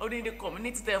ó ní the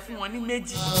community tẹ fún wọn ní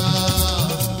méjì.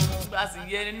 a sì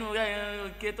yẹ nínú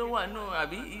ike tó wà nù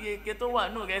àbí iye ike tó wà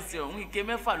nù rẹ̀ sí ọ̀hún ike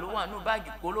 6 ló wà nù báàgì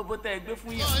kólóbó tẹ́ ẹ gbé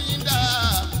fún yàn.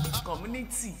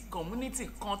 community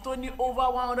kan tó ní over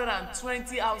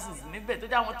 120 houses níbẹ̀ tó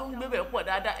jẹ́ àwọn tó ń gbé bẹ̀ pọ̀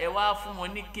dáadáa ẹ wá fún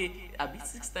wọn ní ke àbí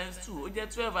 6 times 2 ó jẹ́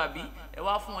 12 àbí ẹ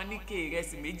wá fún wọn ní ke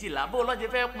ìrẹsì 12 bó lọ́jọ́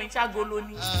fẹ́ pín ságolo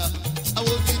ní.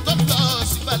 àwọn òbí tó lọ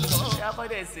síbàdàn. ṣé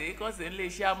akọ́dẹ̀ ṣe é kọ́sẹ̀ ń lè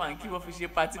ṣe àmà kí wọ́n fi ṣe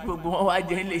pati gbogbo wọn wá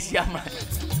jẹ́ ń lè ṣe àmà.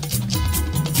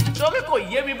 torí kò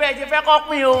yé mi bẹ́ẹ̀ ṣe fẹ́ kọ́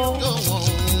pín o.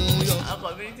 àwọn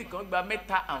community kan gba 3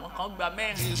 àwọn kan gba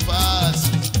 4.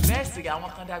 bẹ́ẹ̀ sì àwọn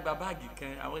kan dàgbà báàgì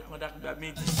kan àwọn kan dàgbà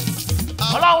 2.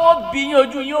 ọlọ́run ó bí yín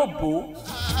ojú yín ò bò.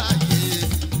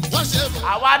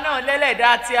 àwa náà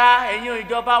lẹ́lẹ̀dá tí a ẹ̀yin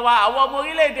ìjọba wa àwọn ọmọ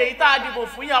orílẹ̀-èdè yìí tá a dìbò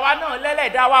fún yín àwa náà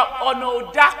lẹ́lẹ̀dá wa ọ̀nà ò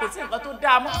dá kò sí nǹkan tó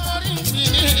dáa mọ́.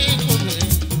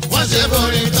 wọ́n ṣe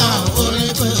borí tán orí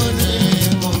pé ó ní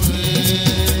ìmọ̀ràn.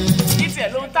 ní tiẹ̀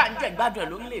ló ń tà ń jẹ́ ìgbádùn ẹ̀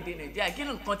lórílẹ̀-èdè Nàìjíríà kí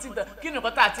ni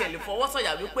nǹkan tá a tiẹ̀ lè fọwọ́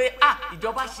sọ̀yà wípé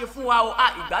ìjọba ṣe fún wa o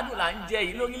ìgbádùn là ń jẹ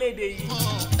yìí lórílẹ̀-èdè yìí.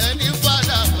 ẹni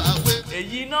fàdà bá pé.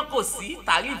 èyí iná kò sí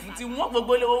tàrífù tí wọ́n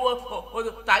gbogbo owó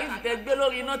tàrífù tẹ gbé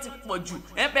lórí iná ti pọ̀ jù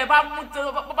ẹ̀pẹ̀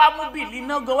bá mú bìlì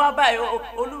iná gan wá báyìí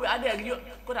olúwẹ̀ adẹ̀rí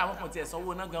kódà wọn kò tiẹ̀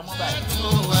sanwó iná gan mọ́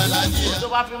báyìí. tó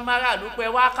bá fi mára ló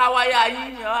pẹ́ wá káwáyà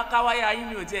yín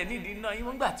ni ò tiẹ̀ nídìí iná yín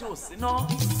nígbà tí ò sí ná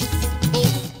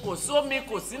kò sómi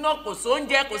kò síná kò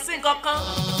sóúnjẹ kò sí nǹkan kan.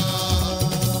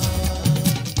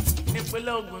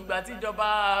 nípínlẹ̀ Ògùn ìgbà tíjọba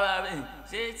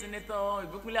ṣé sinetọ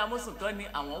Ìbíkúnlé Amósùn kan ni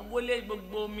àwọn wọlé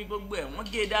gbogbo omi gbogbo ẹ̀ wọ́n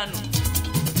gé dànù.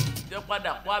 ìjọ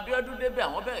padà pọ̀ Abíọ́dún débẹ̀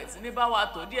àwọn bẹ̀rẹ̀ sí ní bá wa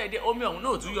tó díẹ̀díẹ̀ omi ọ̀hún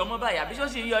náà tún yọ mọ́ báyìí àbí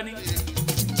ṣọ́ọ̀ṣì ń yọ ni.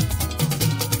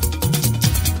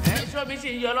 ṣọ́ọ̀bì ṣì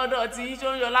ń yọ lọ́dọ̀ tí ṣó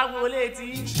ń yọ lágbóolé tí.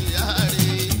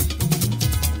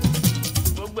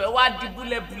 gbogbo ẹ̀ wá di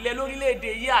búlẹ̀búlẹ̀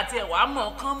lórílẹ̀‐èdè yìí àti ẹ̀wà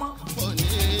mọ̀ kán mọ́.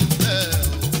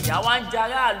 ìyá wa ń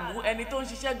jara àlù ẹni tó ń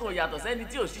ṣiṣẹ́ gan yàtọ̀ sẹ́ni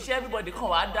tí ò ṣiṣẹ́ everybody kan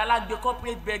wàá dá lágbé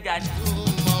corporate beggar ni.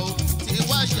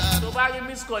 tó bá rí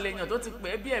miss call èèyàn tó ti pè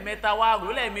é bí ẹ̀mẹ́ta wá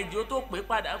rò lẹ́ẹ̀mejì ó tó pè é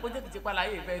padà kó jẹ́ kìtì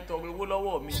pàlàyé ìfẹ́ tọrọ owó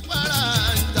lọ́wọ́ mi.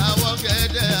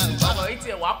 ọ̀rọ̀ yìí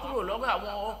tiẹ̀ wá kúrò lọ́wọ́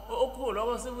àwọn ó kúrò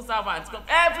lọ́wọ́ civil servant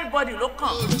everybody ló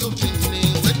kàn.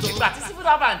 ìgbà tí civil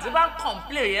servant bá ń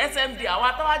complain SMD àwa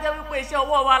tó wá jẹ́ wípé iṣẹ́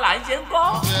ọwọ́ wa là ń ṣe ń kọ́.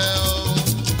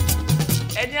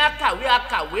 ẹni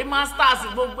akàwé masters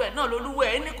gbogbo ẹ̀ náà lolúwẹ̀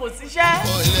ẹ̀ ní kò síṣẹ́.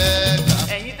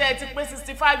 ẹ̀yin tẹ́ ẹ ti pé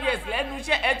 65 years lẹ́nu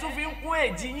iṣẹ́ ẹ tún fi ń kún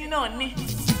èjì yín náà ní.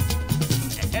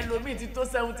 ẹlòmíì ti tó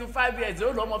 75 years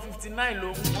ó lọ́mọ 59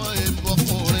 lòun.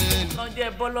 lọ́jọ́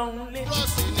ẹbọ lọ́hún lé.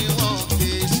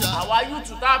 àwa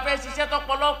yúùtù tá a fẹ́ ṣiṣẹ́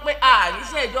tọpọlọ pé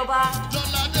àríṣẹ́ ìjọba.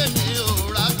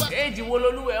 èjì wo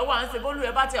lolúwẹ̀ wà ń ṣe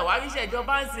bólúwẹ̀ bá tiẹ̀ wá ríṣẹ́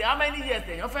ìjọba ń ṣe how many years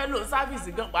èèyàn fẹ́ lò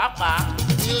sáfìsì gan pàápàá.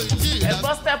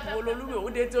 ẹgbọ́n step wo lolúwẹ̀ ó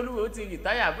dé tí olúwẹ̀ ó ti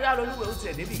rìtáyà bóyá lolúwẹ̀ ó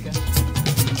tiẹ̀ débì kan.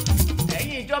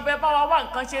 ẹ̀yin ìjọba ẹ bá wa wá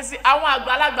nǹkan ṣe sí àwọn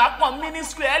àgbàlagbà pọ̀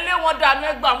mínísírì ẹ lé wọn dànù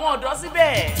ẹ gbà wọn ọ̀dọ́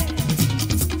síbẹ̀.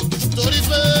 torí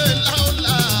pé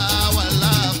láòlà wà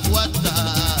láàbùwàtà.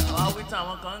 àwọn awítàn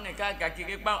àwọn kan rìn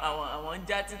kàkiri pa àwọn ń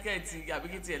já tíkẹ́ẹ̀tì àbí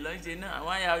kí tiẹ̀ lọ ń ṣe náà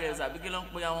àwọn IRS àbí kí ló ń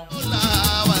pe àwọn.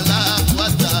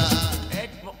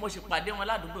 mo sì pàdé wọn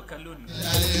ládùúgbò kan lónìí.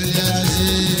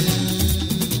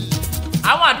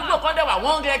 àwọn àdúgbò kan dẹ̀ wà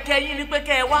wọ́n ń rẹ kẹ́yìn ní pé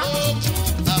kẹ́ ẹ wá.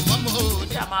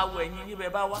 ṣé a máa wọ ẹ̀yìn yín bẹ́ẹ̀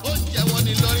bá wá.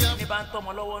 ní bá ń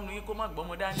tọ́mọ lọ́wọ́ nu yín kó má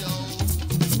gbọ́mọ dání.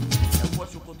 ẹ wọ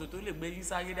ṣòkòtò tó lè gbé yín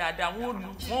sáré dáadáa wọ́n lù.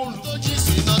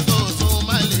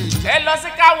 ẹ lọ sí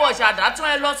káwọ̀ ṣàdá tún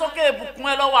ẹ lọ sókè ìbùkún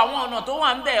ẹ lọ wọ àwọn ọ̀nà tó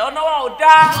wà ń bẹ̀ ọ̀nà wa ò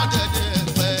dáa.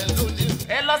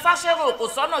 ẹ lọ sáṣẹ́rò kò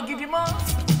sọ́nà gidi mọ́.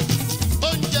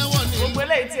 gbogbo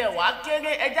eléyìí tiẹ̀ wá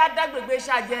kéré ẹja dágbègbè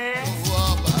ṣàjẹ́.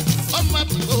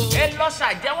 ẹ lọ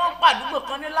ṣàjẹ́ wọ́n pàdúgbò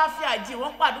kan ní láfíàjì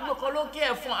wọ́n pàdúgbò kan lókè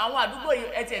ẹ̀fọn àwọn àdúgbò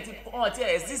ẹtì wọn ti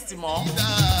exist mọ́.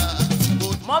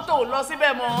 mọ́tò ò lọ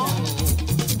síbẹ̀ mọ́.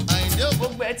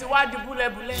 gbogbo ẹ ti wá di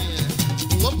búlẹ̀búlẹ̀.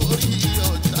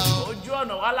 ojú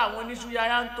ọ̀nà wa làwọn oníṣu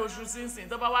yáyá ń toṣu sínsìn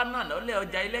tó bá wá náà lọ́lẹ̀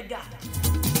ọjà ilẹ́gà.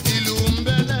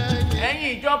 ẹ̀yin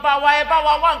ìjọba wa ẹ bá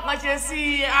wa wá nǹkan ṣe sí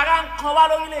i ara ń kan wá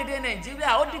lórílẹ̀‐èdè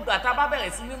Nàìjíríà ó dìgbà tá a bá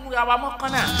bẹ̀rẹ̀ sí ní múra wa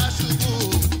mọ́kànnà.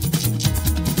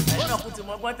 ẹ̀yin náà kú ti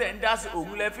mọ ọgbọ́n tẹ̀ ń dá sí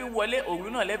òru lẹ fi ń wọlé òru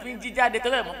náà lẹ fi ń jí jáde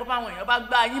tẹ́lẹ̀ mọ́ pé báwọn èèyàn bá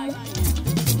gbá yín mú.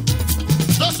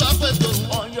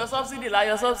 ọ̀ ń yọ sọ́bsidì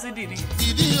láyọ sọ́bsidì ni.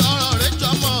 ìdí ọ̀rọ̀ rẹ̀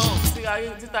jọmọ́.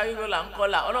 títa ríro là ń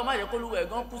kọlà ọlọ́run má jẹ́ kó lúwẹ̀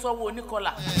gan kú sọ́wọ́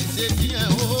oníkọlà. ṣé kí ẹ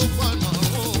ó pọ̀nà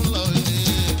ó lọ ní.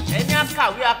 ẹni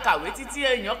akàwé títí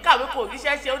èèyàn kàwé kò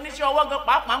ríṣẹ́ ṣe oníṣẹ́ ọwọ́ gan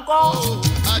pàápàá ń kọ́.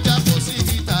 ajá kò sí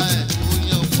ìta ẹ̀ kò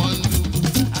yan pọ́ńdù.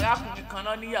 arákùnrin kan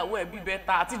náà níyàwó ẹ̀ bíbẹ́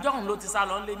ta àtijọ́ òun ló ti sá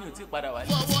lọ ńlé ní òtí padà wálé.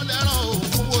 fọwọ́ lẹ́ràn òun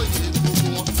wòye gbogbo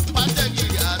wọn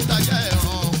pàtẹ́gìrì àtajà ẹ̀ràn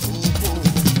òkò.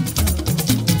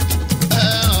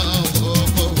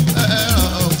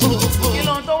 kí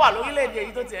lóhun tó wà lórílẹ̀‐èdè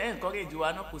yìí tó ti ẹ̀ encourage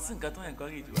wa náà kò sí nǹkan tó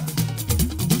encourage wa.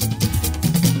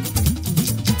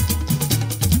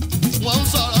 wọ́n ń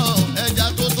sọ̀rọ̀ ẹja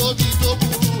tó tóbi tó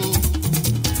burú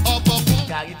ọ̀pọ̀kún.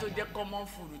 gàrí tó jẹ́ common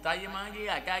food táyé máa ń rí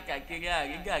àkàkiri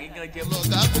àrí gàrí gan jẹ mọ́.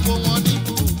 lọ́gà gbogbo wọn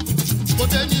níbù kó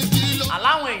dé ní kíló.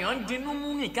 aláwọn èèyàn ń dinú mú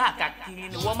rìn káàkiri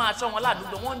ni wọ́n máa ṣọ́ wọn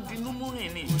ládùúgbò wọ́n ń dinú mú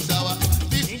rìn ni.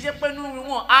 kì í ṣe pé nú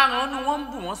wọn aràn nu wọn ń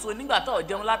bù wọn so nígbà tó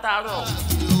jẹun látàárọ̀.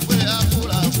 ìwé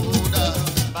àkúràkúdà.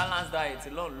 balance diet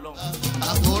lọ́nlọ́n.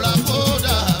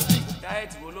 àkúràkúdà.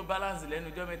 diet wo ló balance lẹ́nu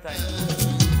ọjọ́ mẹ́ta yìí.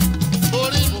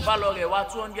 bó bá lọ rẹ̀ wá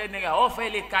 200 naira ọ̀fẹ́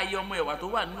lè ka iye ọmọ ẹ̀wà tó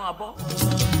wà nínú abọ́.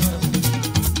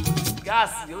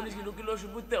 gáàsì oníṣìlúkìló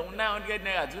ṣubú tẹ̀hún 900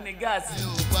 naira tún ní gáàsì.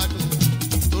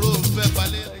 tóró fẹ́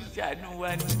balẹ̀. ìṣàánú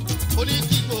wa ni. ó ní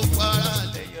kí kò para.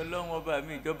 lẹ́yìn ọlọ́run ọba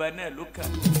mi ìjọba náà ló kà.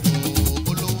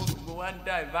 gbogbo wa ń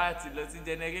dá ìbáàtì lọ sí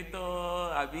jẹnẹrétọ̀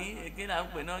àbí kí náà ń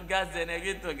pè náà gas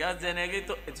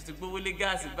jẹnẹrétọ̀ ètùtù gbówó lé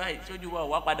gáàsì báyìí sójú wa ò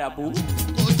wá padà bò.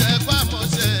 kò tẹ́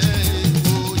pàmọ́ṣẹ́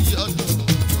òòyì ọdún.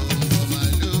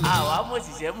 àwa mọ̀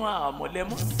òṣìṣẹ́ mọ́ àwọn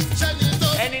ọmọlẹ́mọ́.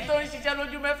 ẹni tó ń ṣiṣẹ́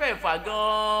lójú mẹ́fẹ̀ẹ̀fà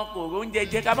gan-an kò róúnjẹ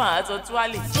jẹ ká máa sọ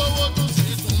túwálè. owó tó sì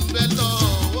tún bẹ́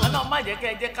lọ́wọ́. ọlọ́run má jẹ́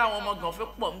kẹ́ ẹ jẹ́ káwọn ọmọ gan fẹ́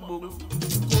pọ̀ ń gbòòrò.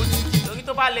 torí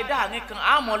tó bá lè dá àárín kan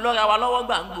àmọ́ lọ́ra wa lọ́wọ́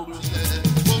gbà ń gbòòrò.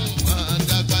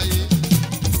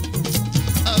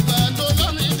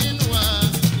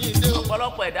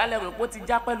 ọ̀pọ̀lọpọ̀ ẹ̀dá lẹ́rù pé ó ti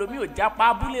jápẹ́ lomi ò jápa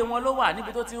abúlé wọn ló wà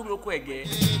níbi tó ti ń roko ẹ̀gẹ́.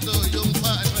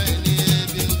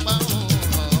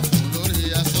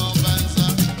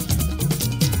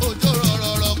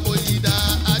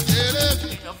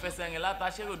 fẹsẹ̀ rìn láta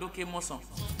ṣẹ́rò dókè mọ́sàn.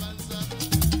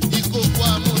 ìkòkò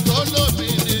àmútó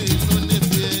lóbìnrin inú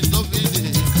níbi tó fi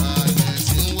lè kalẹ̀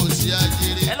sí ń wo sí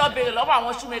ajere. ẹ lọ béèrè lọ́wọ́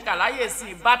àwọn ṣúmẹ́kà láyè sí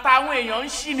i bàtà àwọn èèyàn ń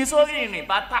ṣí ní sórí ìrìn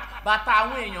bàtà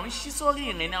àwọn èèyàn ń ṣí sórí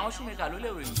ìrìn ni àwọn ṣúmẹ́kà ló lè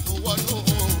rìn. ó wọnú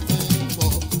òun bọ̀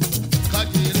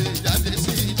kájèrè jáde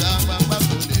sí ìdá gbangba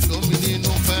kò lè lómi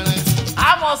nínú fẹ́rẹ́.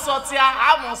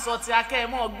 àmọ́ sọtíà kẹ́ ẹ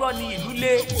mọ́ gbọ́ ní ìlú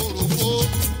lé. òròfó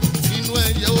inú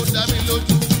ẹ̀yẹ ó dá mi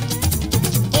lójú.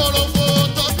 òròfó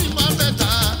tó bí máa mẹ́ta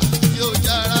yóò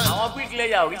jára. àwọn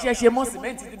bricklayer òrìṣẹ́ ṣe mọ́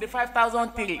sìmẹ́ǹtì ti di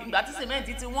 5,003 ìgbà tí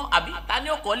sìmẹ́ǹtì ti wọ́n àbí ta ni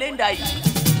ó kọ́ lẹ́ńdà yìí.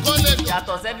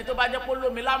 yàtọ̀ sẹ́ni tó bá jẹ́ pé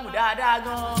lómi lámù dáadáa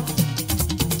gan-an.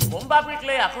 mò ń bá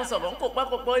bricklayer kan sọ̀rọ̀ ń kó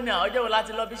pẹ́pẹ́pẹ́ ní àwọn ọjọ́ wo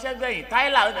láti lọ bí iṣẹ́ gbẹ̀yìn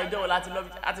táìlà ọjọ́ wo láti lọ bí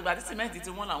àtìgbà tí sìmẹ́ǹtì ti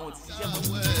wọ́n làwọn ò ti ṣiṣẹ́ mọ́.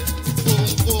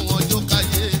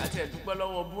 àti ẹ̀dúpẹ́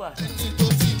lọ́wọ́ búà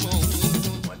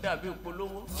wọ́n dàbí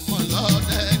ìpolówó.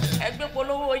 ẹgbẹ́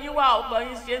polówó yín wà ọgbà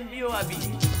yín ṣe ń bí ó àbí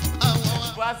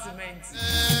búà sìmẹ́ǹtì.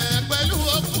 pẹ̀lú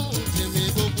ọkùnrin tèmi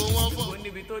gbogbo wọn fọ́. ó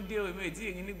níbi tó dé omi ètí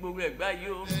ìrìn ní gbogbo ẹ̀gbá yìí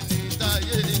o. ẹni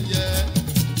táyé yẹ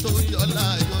tó yọ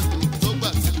láyọ̀ jù tó gbà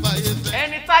pípáyé fẹ́.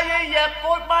 ẹni táyé yẹ kó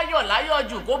bá yọ̀ láyọ̀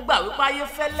jù kó gbà wípé ayé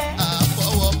fẹ́lẹ́.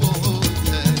 àfọwọ́bò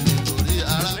jẹ nítorí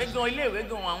ara. ìwé gan ilé ìwé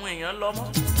gan àwọn èèyàn lọ mọ́.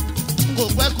 kò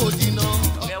pẹ́ kò jìnnà.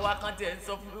 ọ̀rẹ́ wa kan tiẹ̀ ń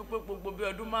sọ fún mi pé gbogbo bí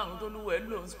ọdún márùn-ún tó lúwẹ̀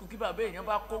lò ń sùkú kí bàbá èèyàn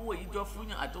bá kówó yìí jọ fún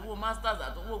yàn àtowó masters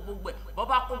àtowó gbogbo ẹ̀ bọ́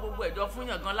bá kó gbogbo ẹ̀ jọ fún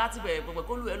yàn gan láti bẹ̀rẹ̀ pẹ̀pẹ̀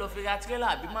kó lúwẹ̀ lọ fi ra tírélà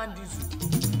àbí máa ń dizù.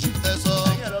 ẹ sọ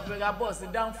ẹ̀yìn lọ fi ra bọ́ọ̀sì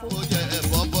dánfó. ó jẹ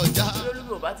ẹ̀fọ́ bọjá.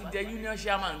 olólùwẹ̀ ò bá ti jẹ union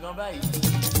chairman gan báyìí.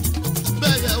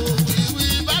 bẹ́ẹ̀ wo wíwí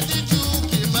bá ti ju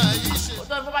kì máa yí ṣe. ó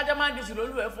tọ́ ní bá jẹ́ máa ń dizù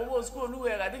lólùwẹ̀ fowó skul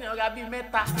olúwẹ̀ rà díyàn ra bíi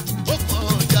mẹ́ta. ó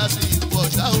kàn já sí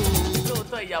ìwọ̀dá o.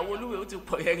 lóòótọ́ ìyàwó olúwẹ̀ ó ti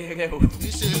pọ̀ rẹ́rẹ́rẹ́ o.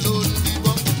 níṣẹ́ ló ń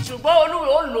bíbọ́. ṣùgbọ́n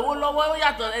olúwẹ̀ ó lówó lọ́wọ́ ó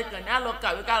yàtọ̀ ẹ̀kàn ní àlọ́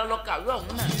kàwé ká lọ kàwé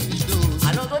ọ̀hún náà.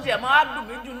 àná tó tiẹ̀ máa dùn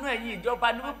mí jù nú ẹ̀yìn ìjọba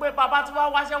ni wípé bàbá tó bá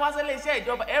wáṣẹ́ lé iṣẹ́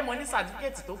ìjọba ẹ̀ mọ̀ ní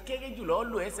sàtífíkẹ́tì tó kéré jù lọ́ọ́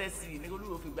lò SSC ní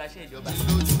olúwo fi gbaṣẹ́ ìjọba.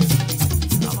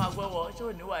 àwọn agbọ́wọ́ ṣé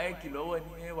ò ní wáyẹ̀kì lọ́wọ́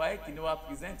ni wáyẹ̀kì ni wàá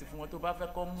pìrìsẹ́ǹtì fún wọn tó bá fẹ́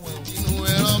kọ́ mú ẹ. inú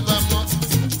ẹran bá mọ́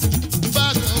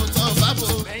báàgùn tán bá bò.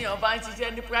 lẹ́yìn ọba ń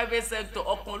ṣiṣẹ́ ní private sector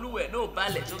ọkàn olúwẹ̀ náà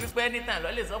balẹ̀ torí pé anytime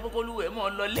lọ́lẹ̀ sọ fún olúwẹ̀ mọ́ ọ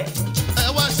lọlẹ̀. ẹ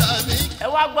wá sàmì. ẹ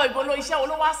wá gbọ́ ìbolo iṣẹ́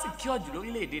olówó secure jù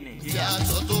lórílẹ̀‐èdè Nàìjíríà.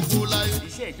 ìyàtọ̀ tó kú láyé.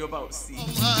 iṣẹ́ ìjọba ò sí.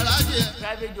 ọmọ aráyé.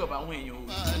 private job àwọn èèyàn ò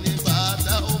rí. ní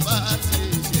bàtà ó bá ti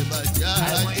ṣèbàjẹ́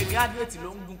aráyé. àìmọye graduate ló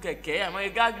ń gun kẹ̀kẹ́ àìmọye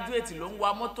graduate ló ń wa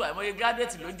mọ́tò àìmọye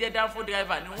graduate ló jẹ́ dánfó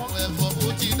driver ni wọ́n. ẹ̀fọ́ ó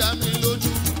ti dá mi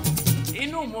lójú.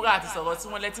 inú ìmúra àti sọ̀rọ̀ tí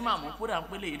wọ́n lẹ́tí màmú kódà ń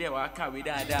pélé ilé wa kàwé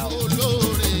dáadáa o.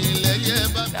 olóore lẹ́yẹ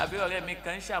bá dàbí ọ̀rẹ́ mi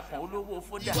kan ń ṣàpọ̀n olówó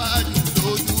fódà. wájú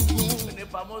lójúkún. ní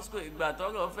Pamosco ìgbà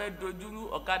tọ́rọ̀ fẹ́ dojúrú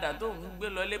ọ̀kadà tó ń gbé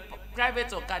lọlé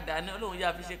private ọ̀kadà ní olóhùn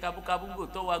yà fi ṣe kabúkabúngò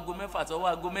tó wá aago 6 tó wá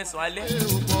aago 9 alẹ́.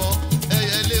 èrò bọ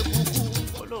ẹyẹ lé kúkú.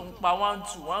 olóhùn pa 1-2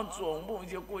 ọ̀hún bóun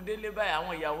ṣe kó délé báyìí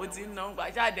àwọn ìyàwó ti ń ná ń pa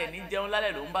ṣáàdẹ̀ ní jẹun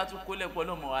lálẹ́ lòún bá tún kólẹ̀ pọ̀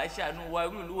lọ́mọ wàá ṣàánú wa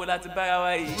irú ìlú wo láti bára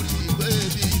wa yìí. ìwé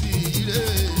bíbí ilé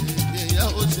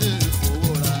ìgbéyàwó ṣe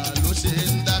fòwòrà ló ṣe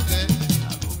ń dákẹ́.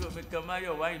 àbúrò mi kan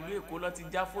máyọ̀ wá ìlú Èkó lọ ti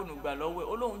já fóònù gbà lọ́wọ́ ẹ̀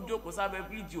olóhùn jókòó sábẹ́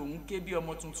bíríìjì òun ké bí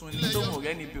ọmọ tuntun ní tóun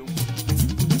rẹ́ níbi òun.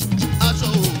 aṣọ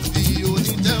òbí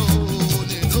oníjẹ́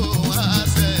òní ló wá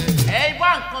sẹ́. ẹ bá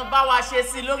nǹkan bá wa ṣe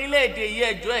sí lórílẹ̀‐èdè yìí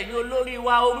ẹjọ́ ẹ̀yin olórí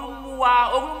wa orú mú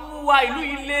wa ìlú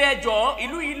ilé ẹjọ́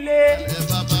ìlú ilé. ẹ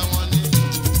bàbá wọn ní.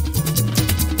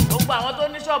 gbogbo àwọn tó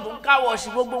ní ṣọ́ọ̀bù ń káwọ̀ ọ̀sì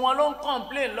gbogbo wọn ló ń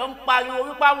complain ló ń pariwo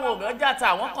wípé àwọn òbẹ̀ ọjà ta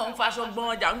àwọn kan ń faṣọ gbọ́n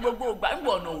ọjà ń gbogbo ògbà ń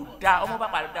gbọ̀ ọ̀nà ò da ọmọ bá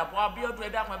padà dàpọ̀ Abíọ́dún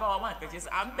ẹ̀dá kan ẹ bá wa máa kẹ̀ṣẹ́ sí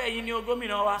à ń bẹ̀ yín ní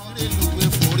gómìnà wa. rélùwé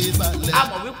forí balẹ̀. a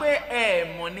mọ̀ wípé ẹ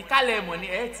mọ̀ ní kálẹ̀ mọ̀ ní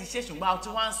ẹ ti ṣe ṣùgbọ́n a ti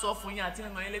wá ń sọ fún yín àti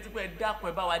ìrìn yín létí pé ẹ dákun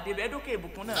ẹ bá wa débẹ̀ ẹ dókè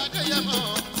ìbùkún náà. akẹ́yẹmọ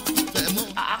tẹ̀mú.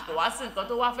 a kò wá sí nǹkan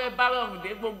tó wá fẹ́ bá rọrùn dé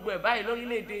gbogbo ẹ̀ báyìí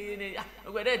lórílẹ̀‐èdè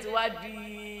gbogbo ẹ̀ dẹ̀ ti wá di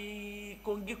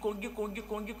kongi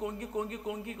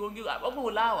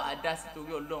àbọ̀bọ̀ láwà á dá sí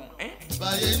torí Ọlọ́run.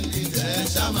 báyé ń dìtẹ̀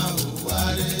ṣáma ò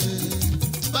wáre.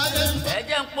 báyé ń ẹ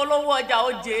jẹ́ ń polówó ọjà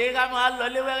òjè ká máa lọ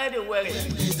lé wẹ́rẹ́dẹ̀wẹ́rẹ́.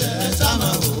 dìtẹ̀ ṣáma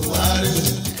ò wáre.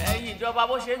 ẹ̀yin ìjọba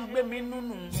bó ṣe ń gbé mi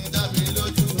nùnù. dábì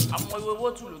lójú. àwọn owó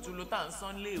tùlùtùlù tá à ń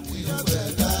san léèwé.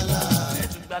 ẹ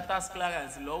tún gba tax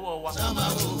clearance lọ́wọ́ wa. ṣáma ò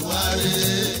wáre.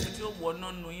 tí ó wọná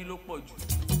nu yín ló pọ̀ jù.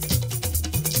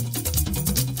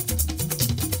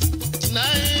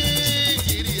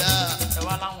 Nàìjíríà. ẹ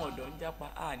wá láwọn ọ̀dọ́ ń jápa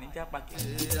ní jápa kí.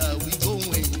 àwí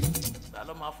ohun èyí. ta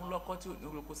ló máa fún lọ́kọ́ tí ò ní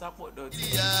roko sápò ọ̀dọ́ tí.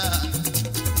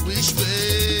 which way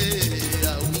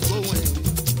are we going?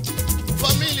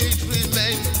 For military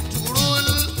men to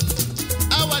rule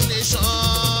our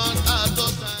nation at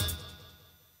all times.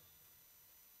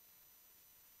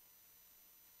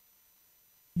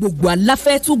 gbogbo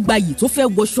aláfẹ́ tó gbayì tó fẹ́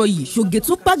wọṣọ yìí ṣoge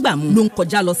tó bágbàmú ló ń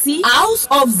kọjá lọ sí House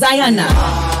of Zayana.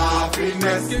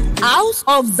 House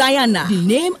of Zayana, the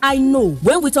name I know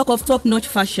when we talk of top-notch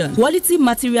fashion, quality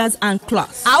materials and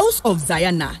class. House of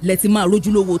Zayana, lẹ́tí máa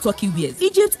rójúlówó Turkey wears,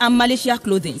 Egypt and Malaysia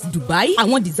clothing, Dubai,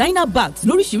 àwọn designer bags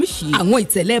lóríṣiríṣi, àwọn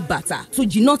ìtẹ̀lẹ̀ bàtà tó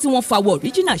jiná tí wọ́n fawọ́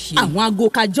original ṣe, àwọn aago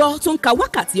kájọ́ tó ń ka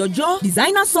wákàtí ọjọ́,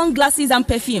 designer sunglasses and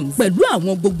perfumes, pẹ̀lú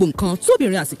àwọn gbogbo nǹkan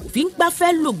tóbìnrin àsìkò fi ń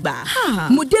gbafẹ́ lò gbà.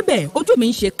 Mo débẹ̀ ojú mi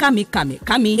ń ṣe kámi,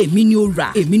 èmi ni ó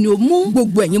rà, èmi ni ó mú.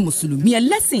 Gbogbo ẹ̀yin mùsùlùmí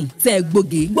ẹlẹ́sìn tẹ́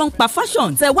gbòógè gbọ́n pa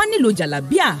fashion tẹ́ wá nílò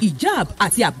jàlábíà, hijab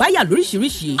àti àbáyà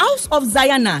lóríṣiríṣi. House of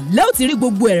Zayana lẹ́ ò ti rí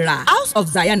gbogbo ẹ̀ rà. House of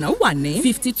Zayana wà ní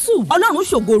 52 Ọlọ́run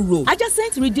ṣògo road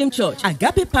adjacent Redeemed Church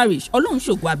Agape Parish Ọlọ́run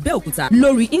ṣògo Abẹ́òkúta.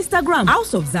 Lórí Instagram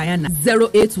House of Zayana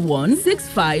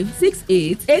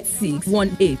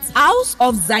 08165688618. House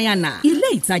of Zayana,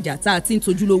 ilé ìtajà tá a ti ń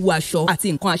tojúlówó aṣọ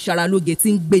àti nǹkan aṣaralóge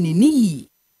tí ń gbéni níyì.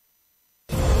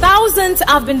 Thousands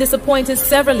have been disappointed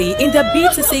severally in their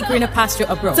bid to see greener pasture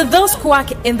abroad. To those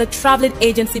quack in the traveling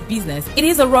agency business, it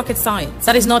is a rocket science.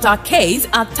 That is not our case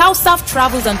at Tausaf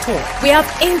Travels and Tour. We have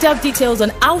in-depth details on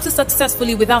how to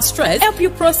successfully, without stress, help you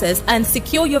process and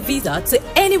secure your visa to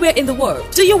anywhere in the world.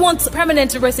 Do you want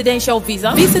permanent residential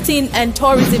visa, visiting and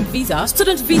tourism visa,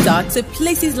 student visa to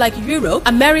places like Europe,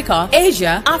 America,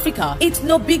 Asia, Africa? It's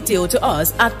no big deal to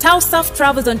us at Tausaf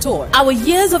Travels and Tour. Our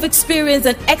years of experience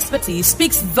and expertise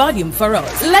speaks volume for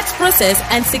us. Let's process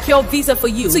and secure visa for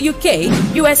you to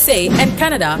UK, USA, and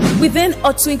Canada within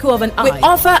a twinkle of an eye. We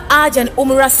offer Hajj and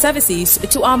Umrah services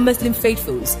to our Muslim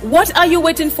faithfuls. What are you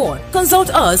waiting for? Consult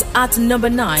us at number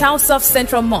 9 Tausaf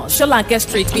Central Mosque, Sholanke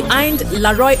Street, behind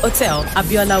Laroy Hotel,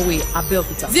 Abiola Way,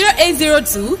 Abeokuta.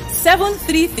 0802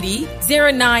 733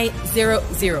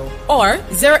 0900 or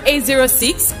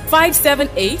 0806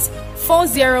 578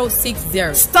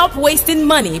 4060. Stop wasting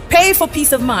money. Pay for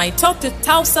peace of mind. Talk to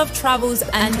Tausaf Travels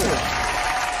and Tour.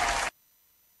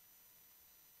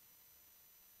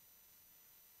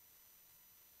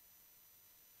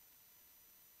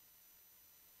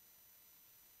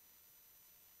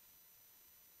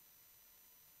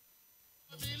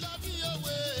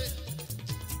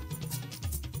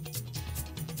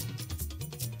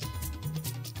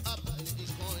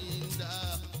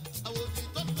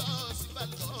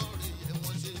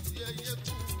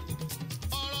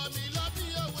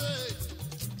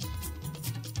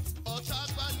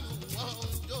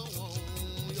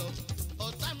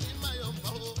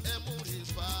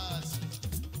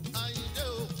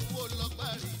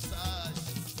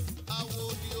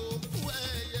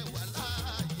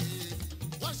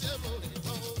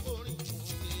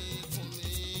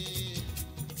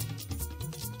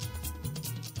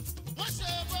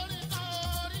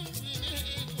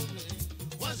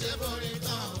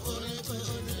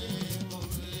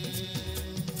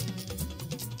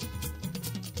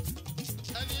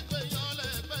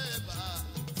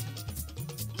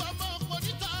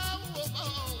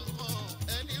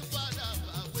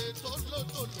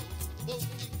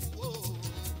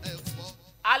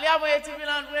 Al-IyamoyeTv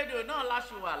radio náà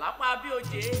láṣùwà lápá bí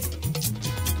òjé.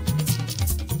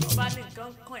 Ọba ní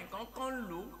nǹkan kan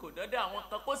lò kò dọ́dọ̀ àwọn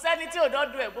kan. Kò sẹ́ni tí ò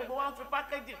dọ́dọ̀ ẹ̀, gbogbo wọn fi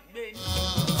pákéjì gbé ní.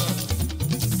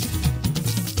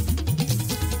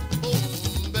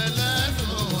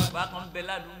 Bàbá kan bẹ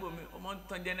ládùúgbò mi, ọmọ ń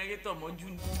tan jẹnẹrétọ̀ mọ́jú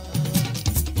ni.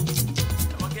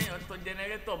 Ọmọ kéèyàn tan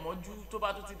jẹnẹrétọ̀ mọ́jú tó bá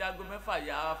tún ti dágo 6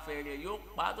 yà fẹ̀rẹ̀ yóò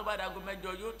pa, tó bá dágo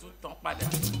 8 yóò tún tàn padà.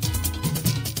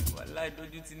 Wàláì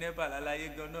dojú ti nẹ́bà láláyé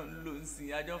gan náà ń lò ń sìn,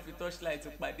 àjọ fi torchlight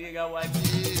pàdé ra wá ní.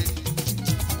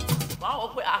 Wọ́n á wọ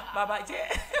pé bàbá jẹ́.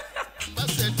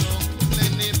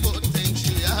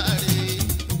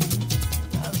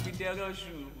 Láàbí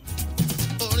dẹ́rọ̀ṣù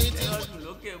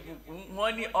lókè ìbùkún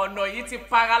wọ́n ní ọ̀nà yìí ti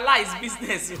paralyze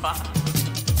business wa.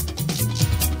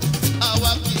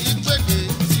 Àwa kì í gbèdé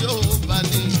tí ó bá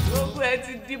ní. Gbogbo ẹ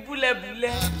ti di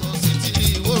búlẹ̀búlẹ̀. Yàtọ̀ sí ti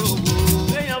ìwòròwò.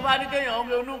 Kéèyàn bá ní kéèyàn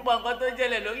ọmọ onúpọ̀ nǹkan tó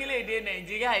jẹlẹ̀ lórílẹ̀‐èdè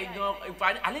Nàìjíríà ìgan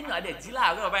ìfàní àlejò àdẹ̀ jí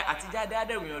láàárọ̀ báyìí àti jáde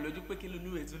àdẹ̀wìyàn lójú pé kí ló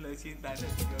lúwẹ̀ tún lọ ṣe ń ta náà.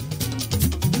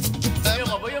 Ẹ̀yọ́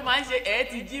mọ̀ bóyá máa ń ṣe ẹ̀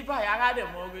ti jí báyìí ara dẹ̀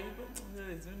mọ́ orin pé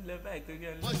tún lọ báyìí torí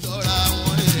ẹ̀ lọ. Wọ́n jọra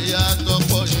àwọn èèyàn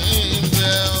àtọ̀pọ̀ yìí ń bẹ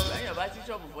ọ́. Lẹ́yìn bá tí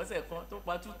ṣọ́ọ̀bù fọ́sẹ̀ kan tó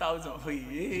pa 2000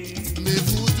 òye.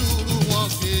 Mèkúdúrú wọn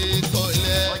fi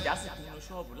kọ́lẹ̀. Ọjà sì kún un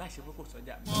ṣọ́ọ̀bù láṣẹ pé kò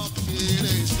sọ́jà. Wọ́n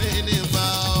kéré sinimá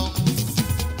ọ́.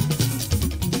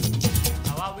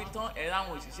 Àwa wí tán ẹ̀rọ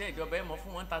àwọn òṣìṣẹ́ ìjọba ẹ̀ mọ̀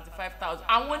fún 135,000.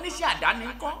 Àwọn oníṣẹ́ àdáni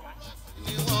ń kọ́.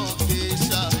 Ni wọ́n fi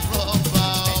ṣàrọ́bà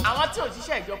ọ́. Àwọn tí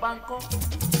òṣìṣẹ́ ìjọba ń kọ́.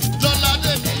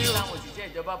 Lọ́ládé mi ò. Àwọn òṣìṣẹ́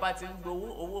ìjọba bá ti ń gbowó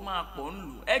owó máa pọ̀ ń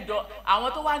lù. Ẹjọ́ àwọn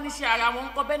tó wá níṣẹ́ ara wọn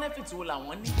ń kọ́ benefit wo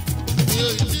làwọn ní. Mi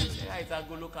ò jí. Ráìsì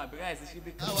agolo kan àbí ráìsì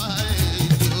ṣíbí kan. Àwa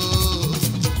èèyàn.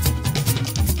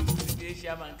 Ìdí ṣe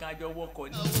àmàǹkà àjọ wọkọ̀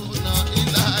ní. Àwòrán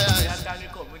ìlàyà. Ìyá kárí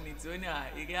community ó ní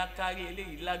èrè akárí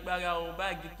eléyìí lágbára o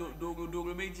báàgì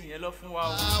dòròdòrò méjì yẹn lọ fún wa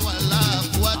o. Àwa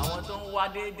làbúwá. Àwọn tó ń wá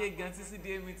déédéé gan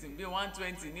CCDA meeting bíi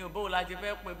 120 ní òbó la ṣe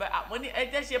fẹ́ pè báyìí. Àmọ́ ní ẹ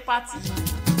jẹ́ ṣe party.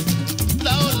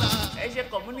 Ẹ ṣe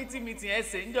community meeting ẹ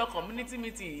ṣe níjọ́ community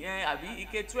meeting yẹn àbí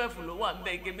ike 12 ló wà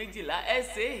níbẹ̀ ike 12 ẹ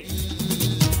ṣe.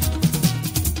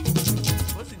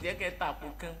 Ó sì jẹ́ kẹ́ tàpò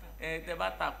kan tẹ bá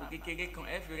tàpò kékeré kan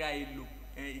ẹ fi ra èlò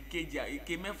ìkejì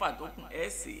ike 6 tó kù ẹ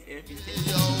ṣe ẹ fi ṣe.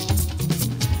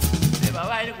 Ṣé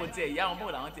bàbá yẹn kò tiẹ̀ yá wọn bó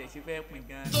làwọn tiẹ̀ ṣe fẹ́ pín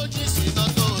gan. Tó jí síná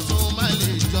tó tún má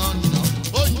lè jọ̀nà.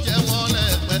 Oúnjẹ wọn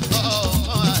lẹ́pẹ̀ tọ́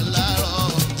ọmọ àlárọ̀.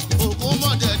 Ògún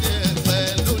mọ̀dẹ̀dẹ̀ ẹ̀pẹ̀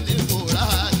lónìí kò rà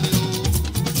ní o.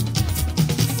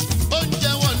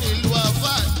 Oúnjẹ wọn nílùú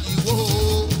Afá Ìwó.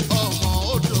 Ọmọ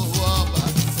odò ọba.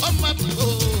 Ọmọ tí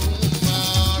òun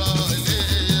máa rọ̀ lé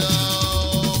ọ.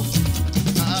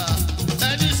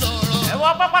 Ẹni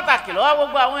pàtàkì lọ́wọ́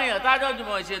gbogbo àwọn èèyàn tájọ́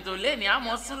jùmọ̀ ṣètò lẹ́ni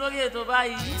àmọ́ sí lórí ètò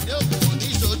báyìí. yóò ní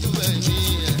ìṣojú ẹ̀ ní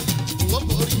ẹ̀ wọ́n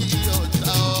borí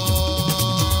ọ̀tá ọ́.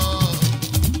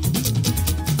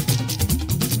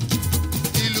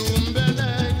 ìlú ń bẹ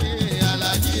lẹ́yìn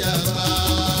alájí àgbà.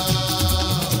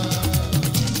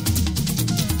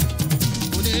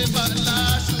 oníbàlá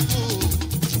ṣubú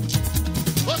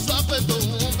ó sọ pé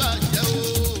tòun bàjẹ́ o.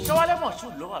 ṣọwálé mọ̀ṣúù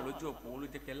ló wà lójú òpó ló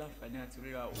jẹ́ kẹ́ láǹfààní àti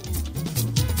ríra o.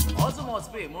 Osmos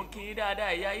pé mo kí í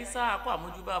dáadáa ìyá Isa akọ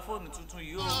àmójúbà fóònù tuntun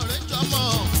yìí o. ọ̀rẹ́ jọmọ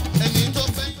ẹni tó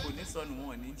fẹ́ kò ní sọnù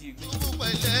wọn ní jí gbé. kú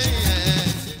pẹ̀lẹ́ yẹn.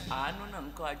 àánú náà ń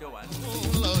kọ́ àjọ wà ní.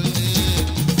 ń lọ ní.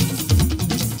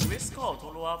 Riscott tó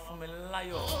ló wá fún mi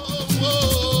láyọ̀. owó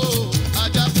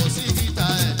ajá kò sí ìta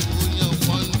ẹ̀ kò yan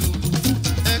pọ́ńdù.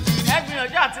 ẹ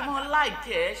gbìyànjú àti mọ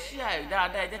láìkẹ́ ẹ ṣí àì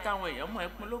dáadáa ẹ jẹ́ káwọn èèyàn mọ̀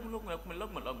ẹpin lógúnlógún ẹpin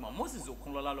lọ́gbọ̀nlọ́gbọ̀n Moses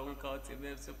Okunlola lórúkọ tèmi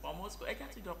FC Pamosco ẹ jẹ́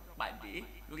àtijọ́ pàdé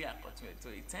lórí àkọ́tún ètò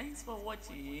yìí. Thanks for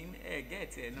watching ẹ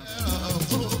gẹ́ẹ̀tì ẹ̀ náà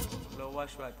lọ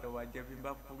wáṣọ àtẹwà jẹ́ bí n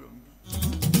bá kúrò ń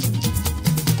bí.